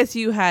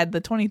 ASU had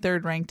the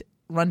 23rd ranked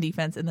run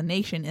defense in the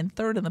nation and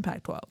 3rd in the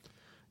Pac-12.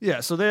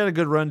 Yeah, so they had a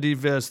good run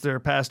defense. Their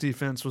pass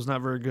defense was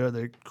not very good.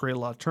 They created a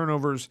lot of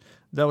turnovers.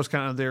 That was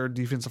kind of their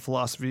defensive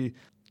philosophy.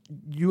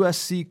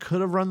 USC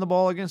could have run the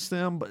ball against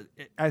them, but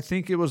I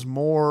think it was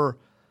more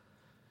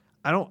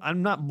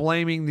I'm not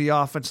blaming the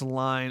offensive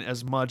line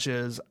as much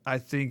as I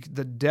think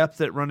the depth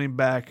at running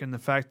back and the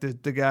fact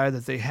that the guy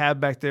that they have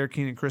back there,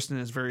 Keenan Kristen,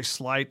 is very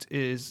slight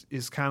is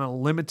kind of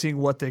limiting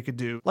what they could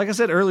do. Like I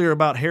said earlier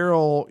about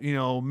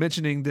Harrell,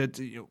 mentioning that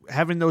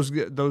having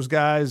those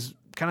guys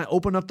kind of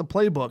open up the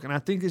playbook. And I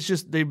think it's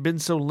just they've been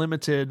so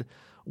limited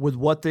with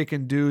what they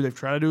can do. They've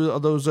tried to do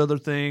those other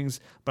things,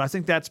 but I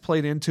think that's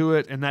played into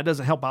it, and that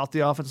doesn't help out the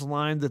offensive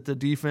line that the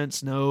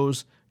defense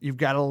knows you've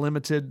got a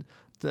limited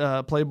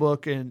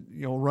playbook and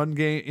run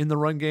game in the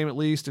run game at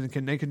least, and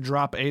they can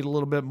drop 8 a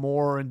little bit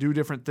more and do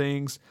different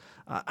things.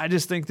 I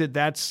just think that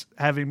that's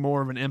having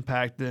more of an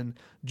impact than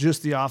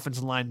just the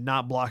offensive line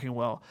not blocking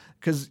well.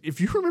 Because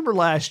if you remember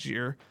last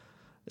year,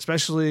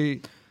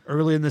 especially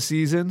early in the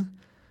season,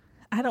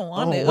 I don't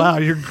want to. Wow,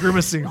 you're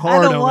grimacing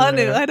hard. I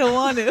don't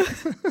want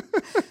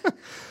to.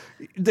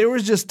 There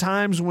was just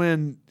times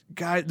when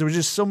there was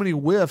just so many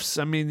whiffs.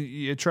 I mean,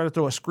 you try to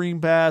throw a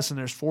screen pass and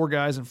there's 4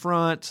 guys in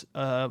front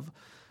of,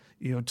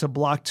 to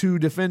block 2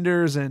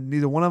 defenders and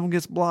neither one of them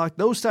gets blocked.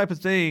 Those type of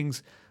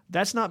things.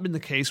 That's not been the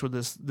case with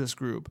this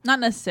group. Not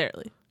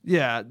necessarily.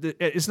 Yeah,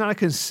 it's not a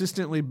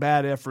consistently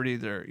bad effort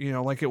either,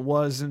 like it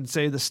was in,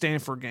 say, the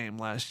Stanford game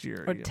last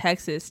year. Or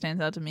Texas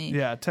stands out to me.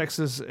 Yeah,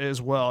 Texas as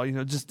well.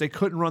 Just they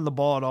couldn't run the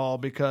ball at all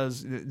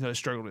because they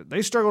struggled.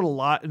 They struggled a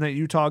lot in that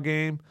Utah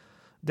game,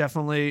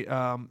 definitely.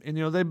 And,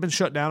 they've been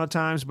shut down at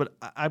times, but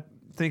I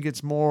think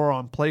it's more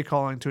on play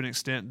calling to an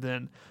extent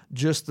than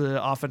just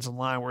the offensive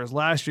line, whereas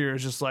last year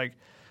it's just like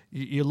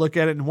you look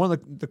at it, and one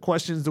of the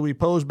questions that we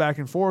posed back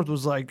and forth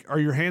was like, are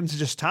your hands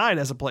just tied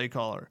as a play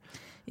caller?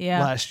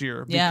 Last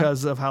year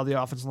because of how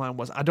the offensive line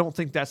was. I don't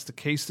think that's the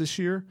case this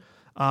year.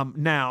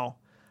 Now,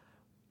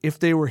 if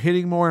they were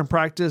hitting more in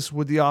practice,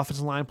 would the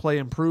offensive line play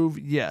improve?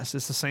 Yes.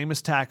 It's the same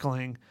as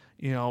tackling.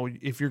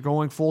 If you're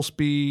going full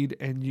speed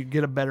and you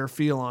get a better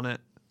feel on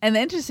it. And the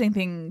interesting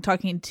thing,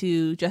 talking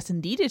to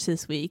Justin Dietich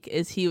this week,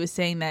 is he was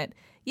saying that,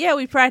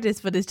 we practice,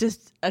 but it's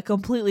just a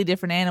completely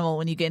different animal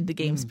when you get into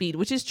game speed,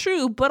 which is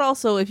true. But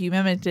also, if you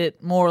mimicked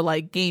it more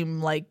like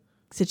game-like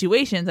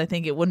situations, I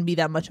think it wouldn't be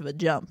that much of a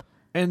jump.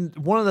 And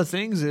one of the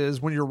things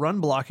is when you're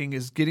run blocking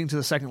is getting to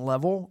the second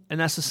level, and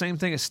that's the same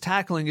thing as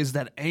tackling is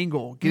that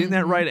angle, getting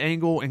that right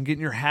angle and getting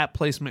your hat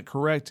placement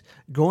correct.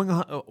 Going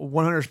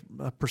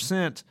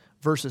 100%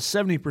 versus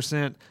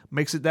 70%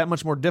 makes it that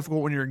much more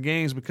difficult when you're in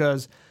games,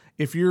 because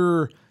if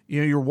your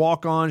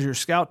walk-ons, your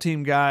scout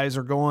team guys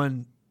are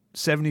going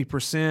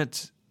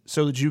 70%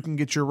 so that you can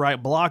get your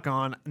right block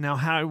on.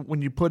 Now,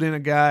 when you put in a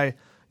guy,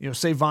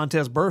 say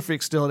Vontaze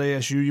Burfict still at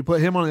ASU, you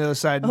put him on the other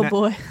side.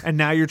 Boy. And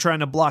now you're trying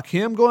to block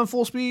him going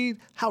full speed.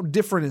 How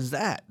different is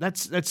that?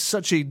 That's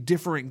such a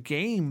different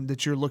game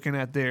that you're looking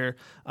at there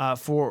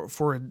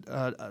for an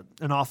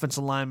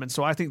offensive lineman.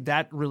 So I think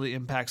that really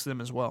impacts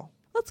them as well.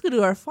 Let's go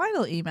to our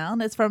final email,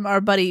 and it's from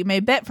our buddy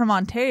Maybette from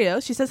Ontario.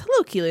 She says,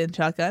 hello, Keely and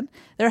Shotgun.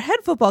 There are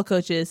head football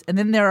coaches, and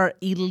then there are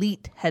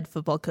elite head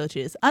football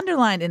coaches,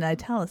 underlined and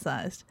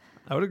italicized.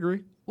 I would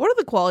agree. What are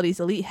the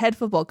qualities elite head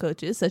football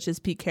coaches such as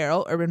Pete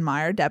Carroll, Urban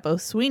Meyer, Dabo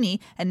Sweeney,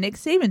 and Nick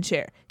Saban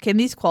share? Can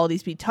these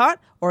qualities be taught,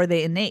 or are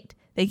they innate?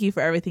 Thank you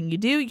for everything you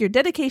do. Your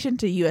dedication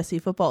to USC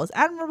football is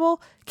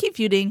admirable. Keep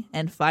feuding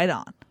and fight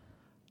on.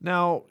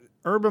 Now,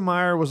 Urban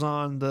Meyer was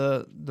on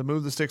the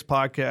Move the Sticks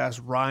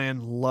podcast.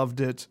 Ryan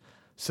loved it.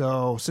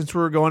 So since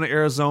we were going to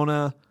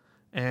Arizona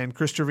and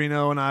Chris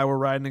Trevino and I were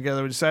riding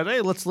together, we decided,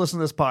 hey, let's listen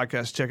to this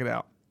podcast. Check it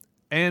out.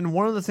 And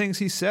one of the things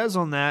he says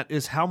on that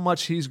is how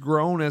much he's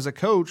grown as a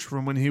coach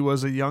from when he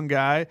was a young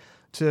guy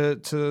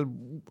to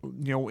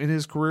in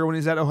his career when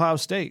he's at Ohio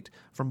State,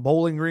 from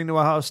Bowling Green to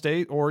Ohio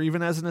State, or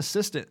even as an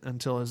assistant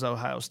until his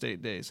Ohio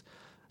State days.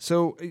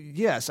 So,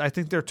 yes, I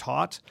think they're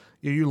taught.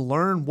 You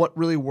learn what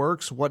really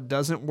works, what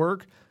doesn't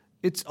work.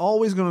 It's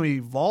always going to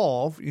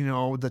evolve,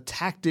 the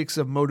tactics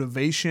of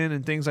motivation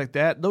and things like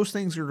that. Those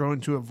things are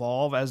going to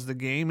evolve as the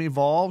game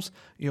evolves.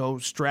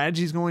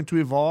 Strategy is going to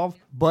evolve.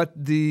 But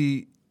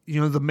the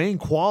main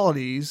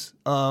qualities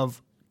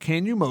of,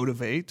 can you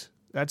motivate?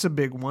 That's a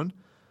big one.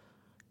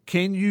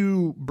 Can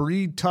you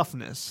breed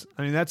toughness?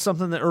 I mean, that's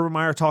something that Urban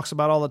Meyer talks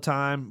about all the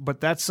time, but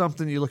that's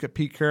something you look at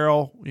Pete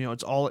Carroll, it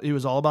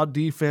was all about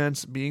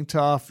defense, being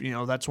tough.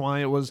 That's why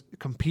it was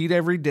compete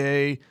every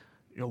day,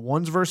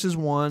 ones versus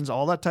ones,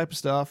 all that type of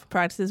stuff.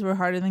 Practices were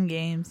harder than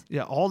games.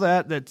 Yeah, all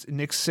that. That's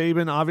Nick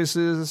Saban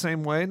obviously is the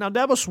same way. Now,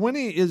 Dabo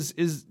Sweeney is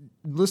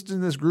listed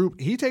in this group.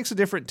 He takes a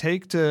different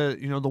take to,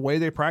 the way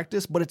they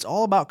practice, but it's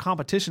all about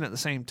competition at the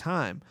same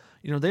time.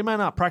 They might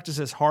not practice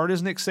as hard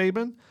as Nick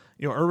Saban.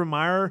 Urban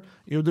Meyer,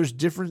 there's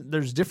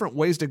different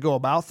ways to go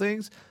about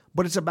things,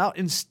 but it's about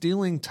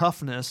instilling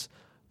toughness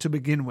to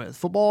begin with.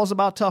 Football is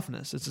about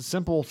toughness. It's a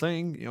simple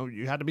thing.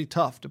 You had to be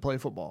tough to play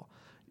football.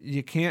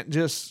 You can't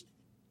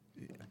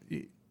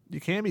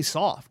be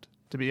soft,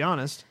 to be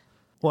honest.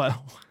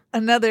 Well,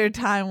 another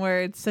time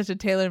where it's such a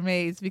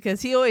tailor-made,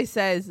 because he always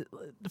says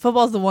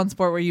football is the one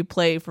sport where you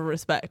play for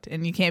respect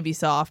and you can't be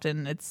soft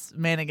and it's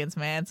man against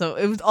man. So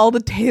it was all the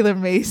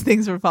tailor-made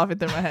things were popping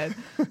through my head.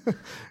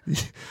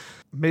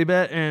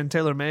 Maybeth and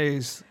Taylor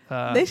Mays.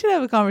 They should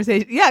have a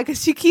conversation. Yeah, because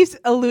she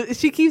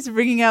keeps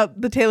bringing out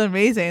the Taylor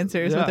Mays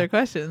answers with their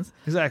questions.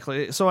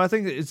 Exactly. So I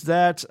think it's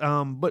that.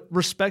 But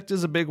respect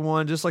is a big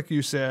one. Just like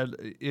you said,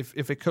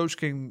 if a coach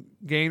can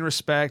gain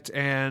respect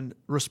and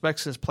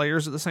respects his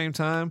players at the same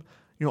time,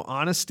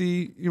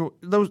 honesty,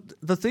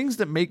 the things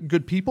that make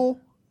good people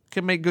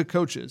can make good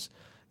coaches.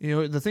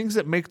 The things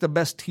that make the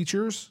best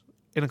teachers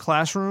in a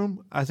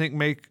classroom, I think,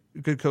 make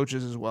good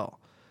coaches as well.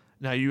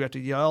 Now you have to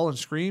yell and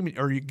scream,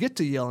 or you get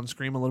to yell and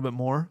scream a little bit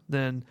more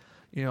than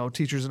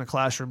teachers in a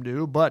classroom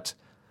do. But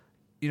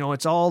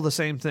it's all the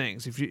same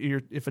things.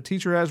 If a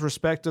teacher has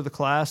respect of the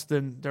class,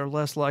 then they're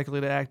less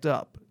likely to act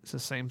up. It's the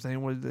same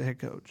thing with the head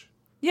coach.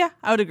 Yeah,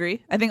 I would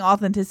agree. I think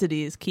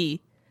authenticity is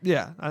key.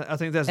 Yeah, I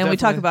think that's. And we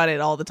talk about it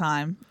all the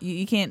time.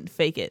 You can't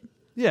fake it.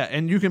 Yeah,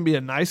 and you can be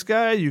a nice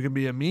guy, you can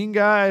be a mean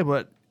guy,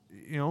 but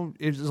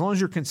as long as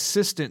you're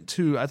consistent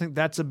too, I think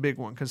that's a big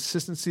one.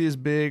 Consistency is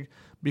big.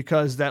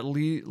 Because that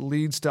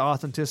leads to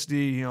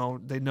authenticity.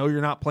 They know you're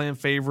not playing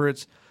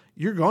favorites.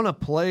 You're going to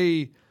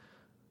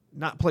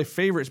not play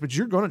favorites, but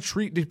you're going to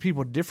treat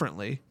people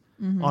differently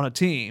on a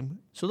team.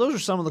 So those are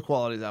some of the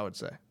qualities I would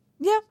say.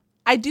 Yeah.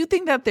 I do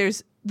think that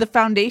the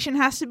foundation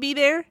has to be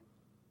there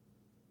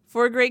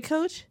for a great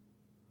coach.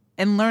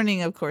 And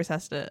learning, of course,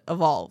 has to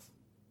evolve.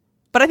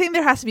 But I think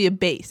there has to be a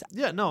base.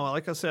 Yeah, no,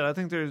 like I said, I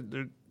think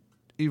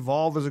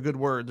evolve is a good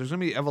word. There's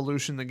going to be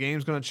evolution. The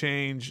game's going to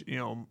change,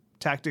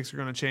 tactics are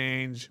going to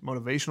change,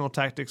 motivational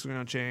tactics are going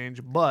to change,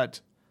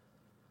 but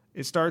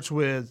it starts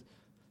with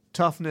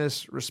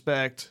toughness,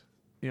 respect,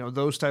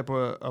 those type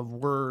of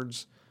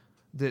words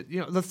that,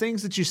 the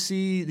things that you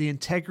see, the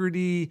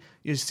integrity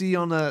you see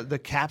on the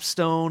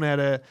capstone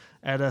at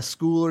a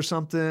school or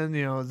something,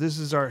 this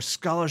is our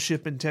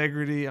scholarship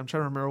integrity. I'm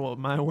trying to remember what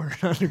mine were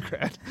in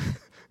undergrad.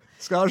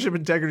 Scholarship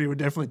integrity were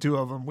definitely two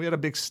of them. We had a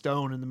big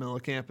stone in the middle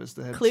of campus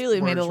that had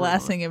clearly made a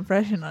lasting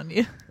impression on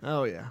you.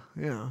 Oh, yeah.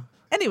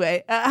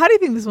 Anyway, how do you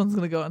think this one's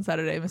going to go on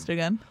Saturday, Mr.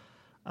 Gunn?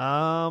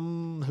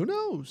 Who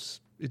knows?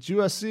 It's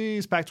USC.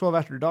 It's Pac-12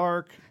 after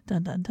dark.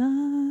 Dun dun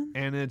dun.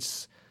 And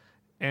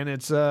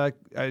it's a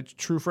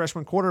true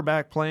freshman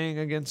quarterback playing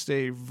against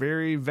a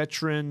very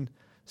veteran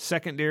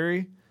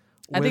secondary.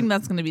 I think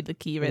that's going to be the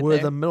key right there.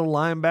 With a middle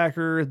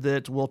linebacker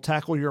that will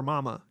tackle your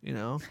mama.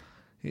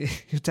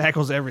 He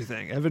tackles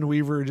everything. Evan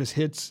Weaver just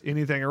hits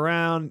anything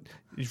around.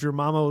 If your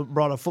mama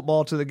brought a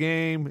football to the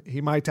game,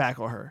 he might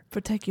tackle her.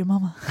 Protect your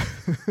mama.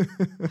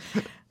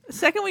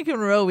 Second week in a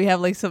row, we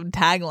have like some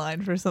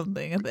tagline for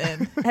something at the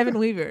end. Evan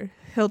Weaver,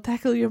 he'll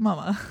tackle your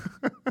mama.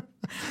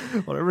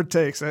 Whatever it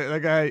takes.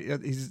 That guy,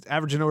 he's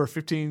averaging over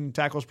 15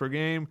 tackles per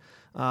game.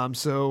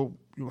 So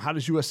how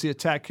does USC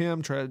attack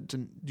him?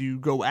 Do you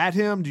go at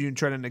him? Do you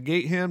try to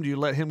negate him? Do you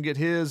let him get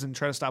his and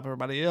try to stop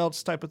everybody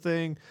else type of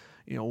thing?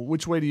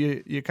 Which way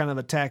do you kind of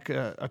attack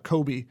a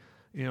Kobe?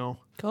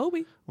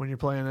 Kobe. When you're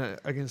playing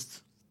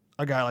against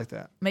a guy like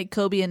that. Make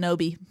Kobe a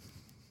Nobe.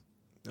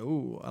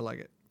 Oh, I like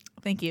it.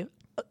 Thank you.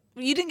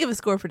 You didn't give a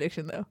score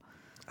prediction, though.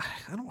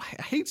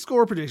 I hate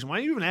score prediction. Why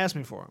do you even ask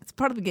me for them? It's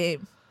part of the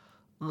game.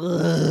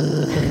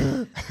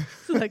 That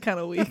kind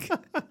of weak.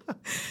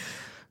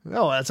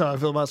 No, that's how I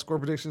feel about score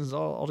predictions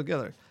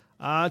altogether.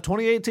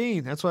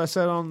 2018. That's what I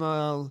said on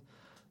the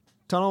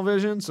Tunnel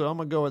Vision, so I'm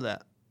going to go with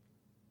that.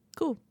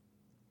 Cool.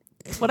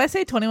 What I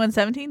say,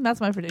 21-17?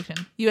 That's my prediction.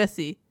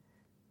 USC.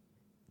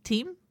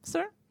 Team,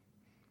 sir?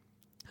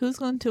 Who's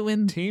going to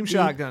win? Team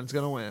Shotgun's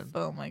going to win.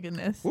 Oh, my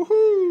goodness.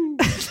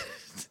 Woohoo!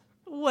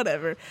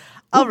 Whatever.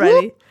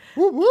 Alrighty.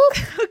 Whoop, whoop.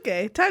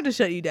 Okay, time to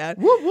shut you down.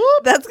 Whoop,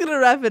 whoop. That's going to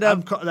wrap it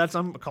up.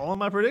 I'm calling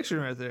my prediction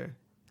right there.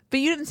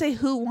 But you didn't say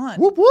who won.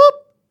 Whoop, whoop.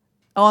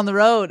 Oh, on the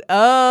road.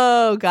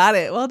 Oh, got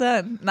it. Well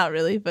done. Not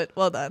really, but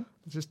well done.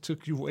 It just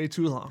took you way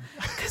too long.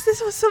 Because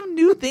this was some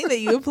new thing that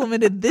you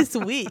implemented this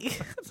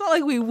week. It's not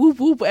like we whoop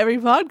whoop every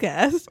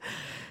podcast.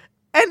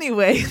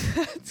 Anyway,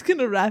 that's going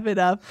to wrap it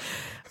up.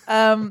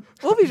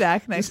 We'll be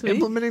back next week.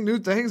 Implementing new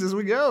things as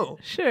we go.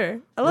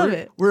 Sure. I love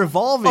it. We're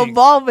evolving.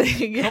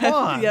 Evolving. Yeah. Come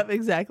on. Yep,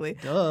 exactly.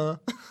 Duh.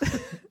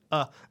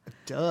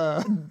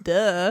 Duh.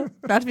 Duh.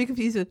 Not to be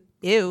confused with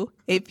 8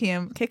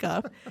 p.m.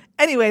 kickoff.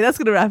 Anyway, that's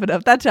going to wrap it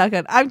up. That's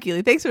Shotgun. I'm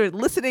Keely. Thanks for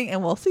listening,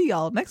 and we'll see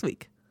y'all next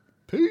week.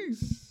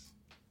 Peace.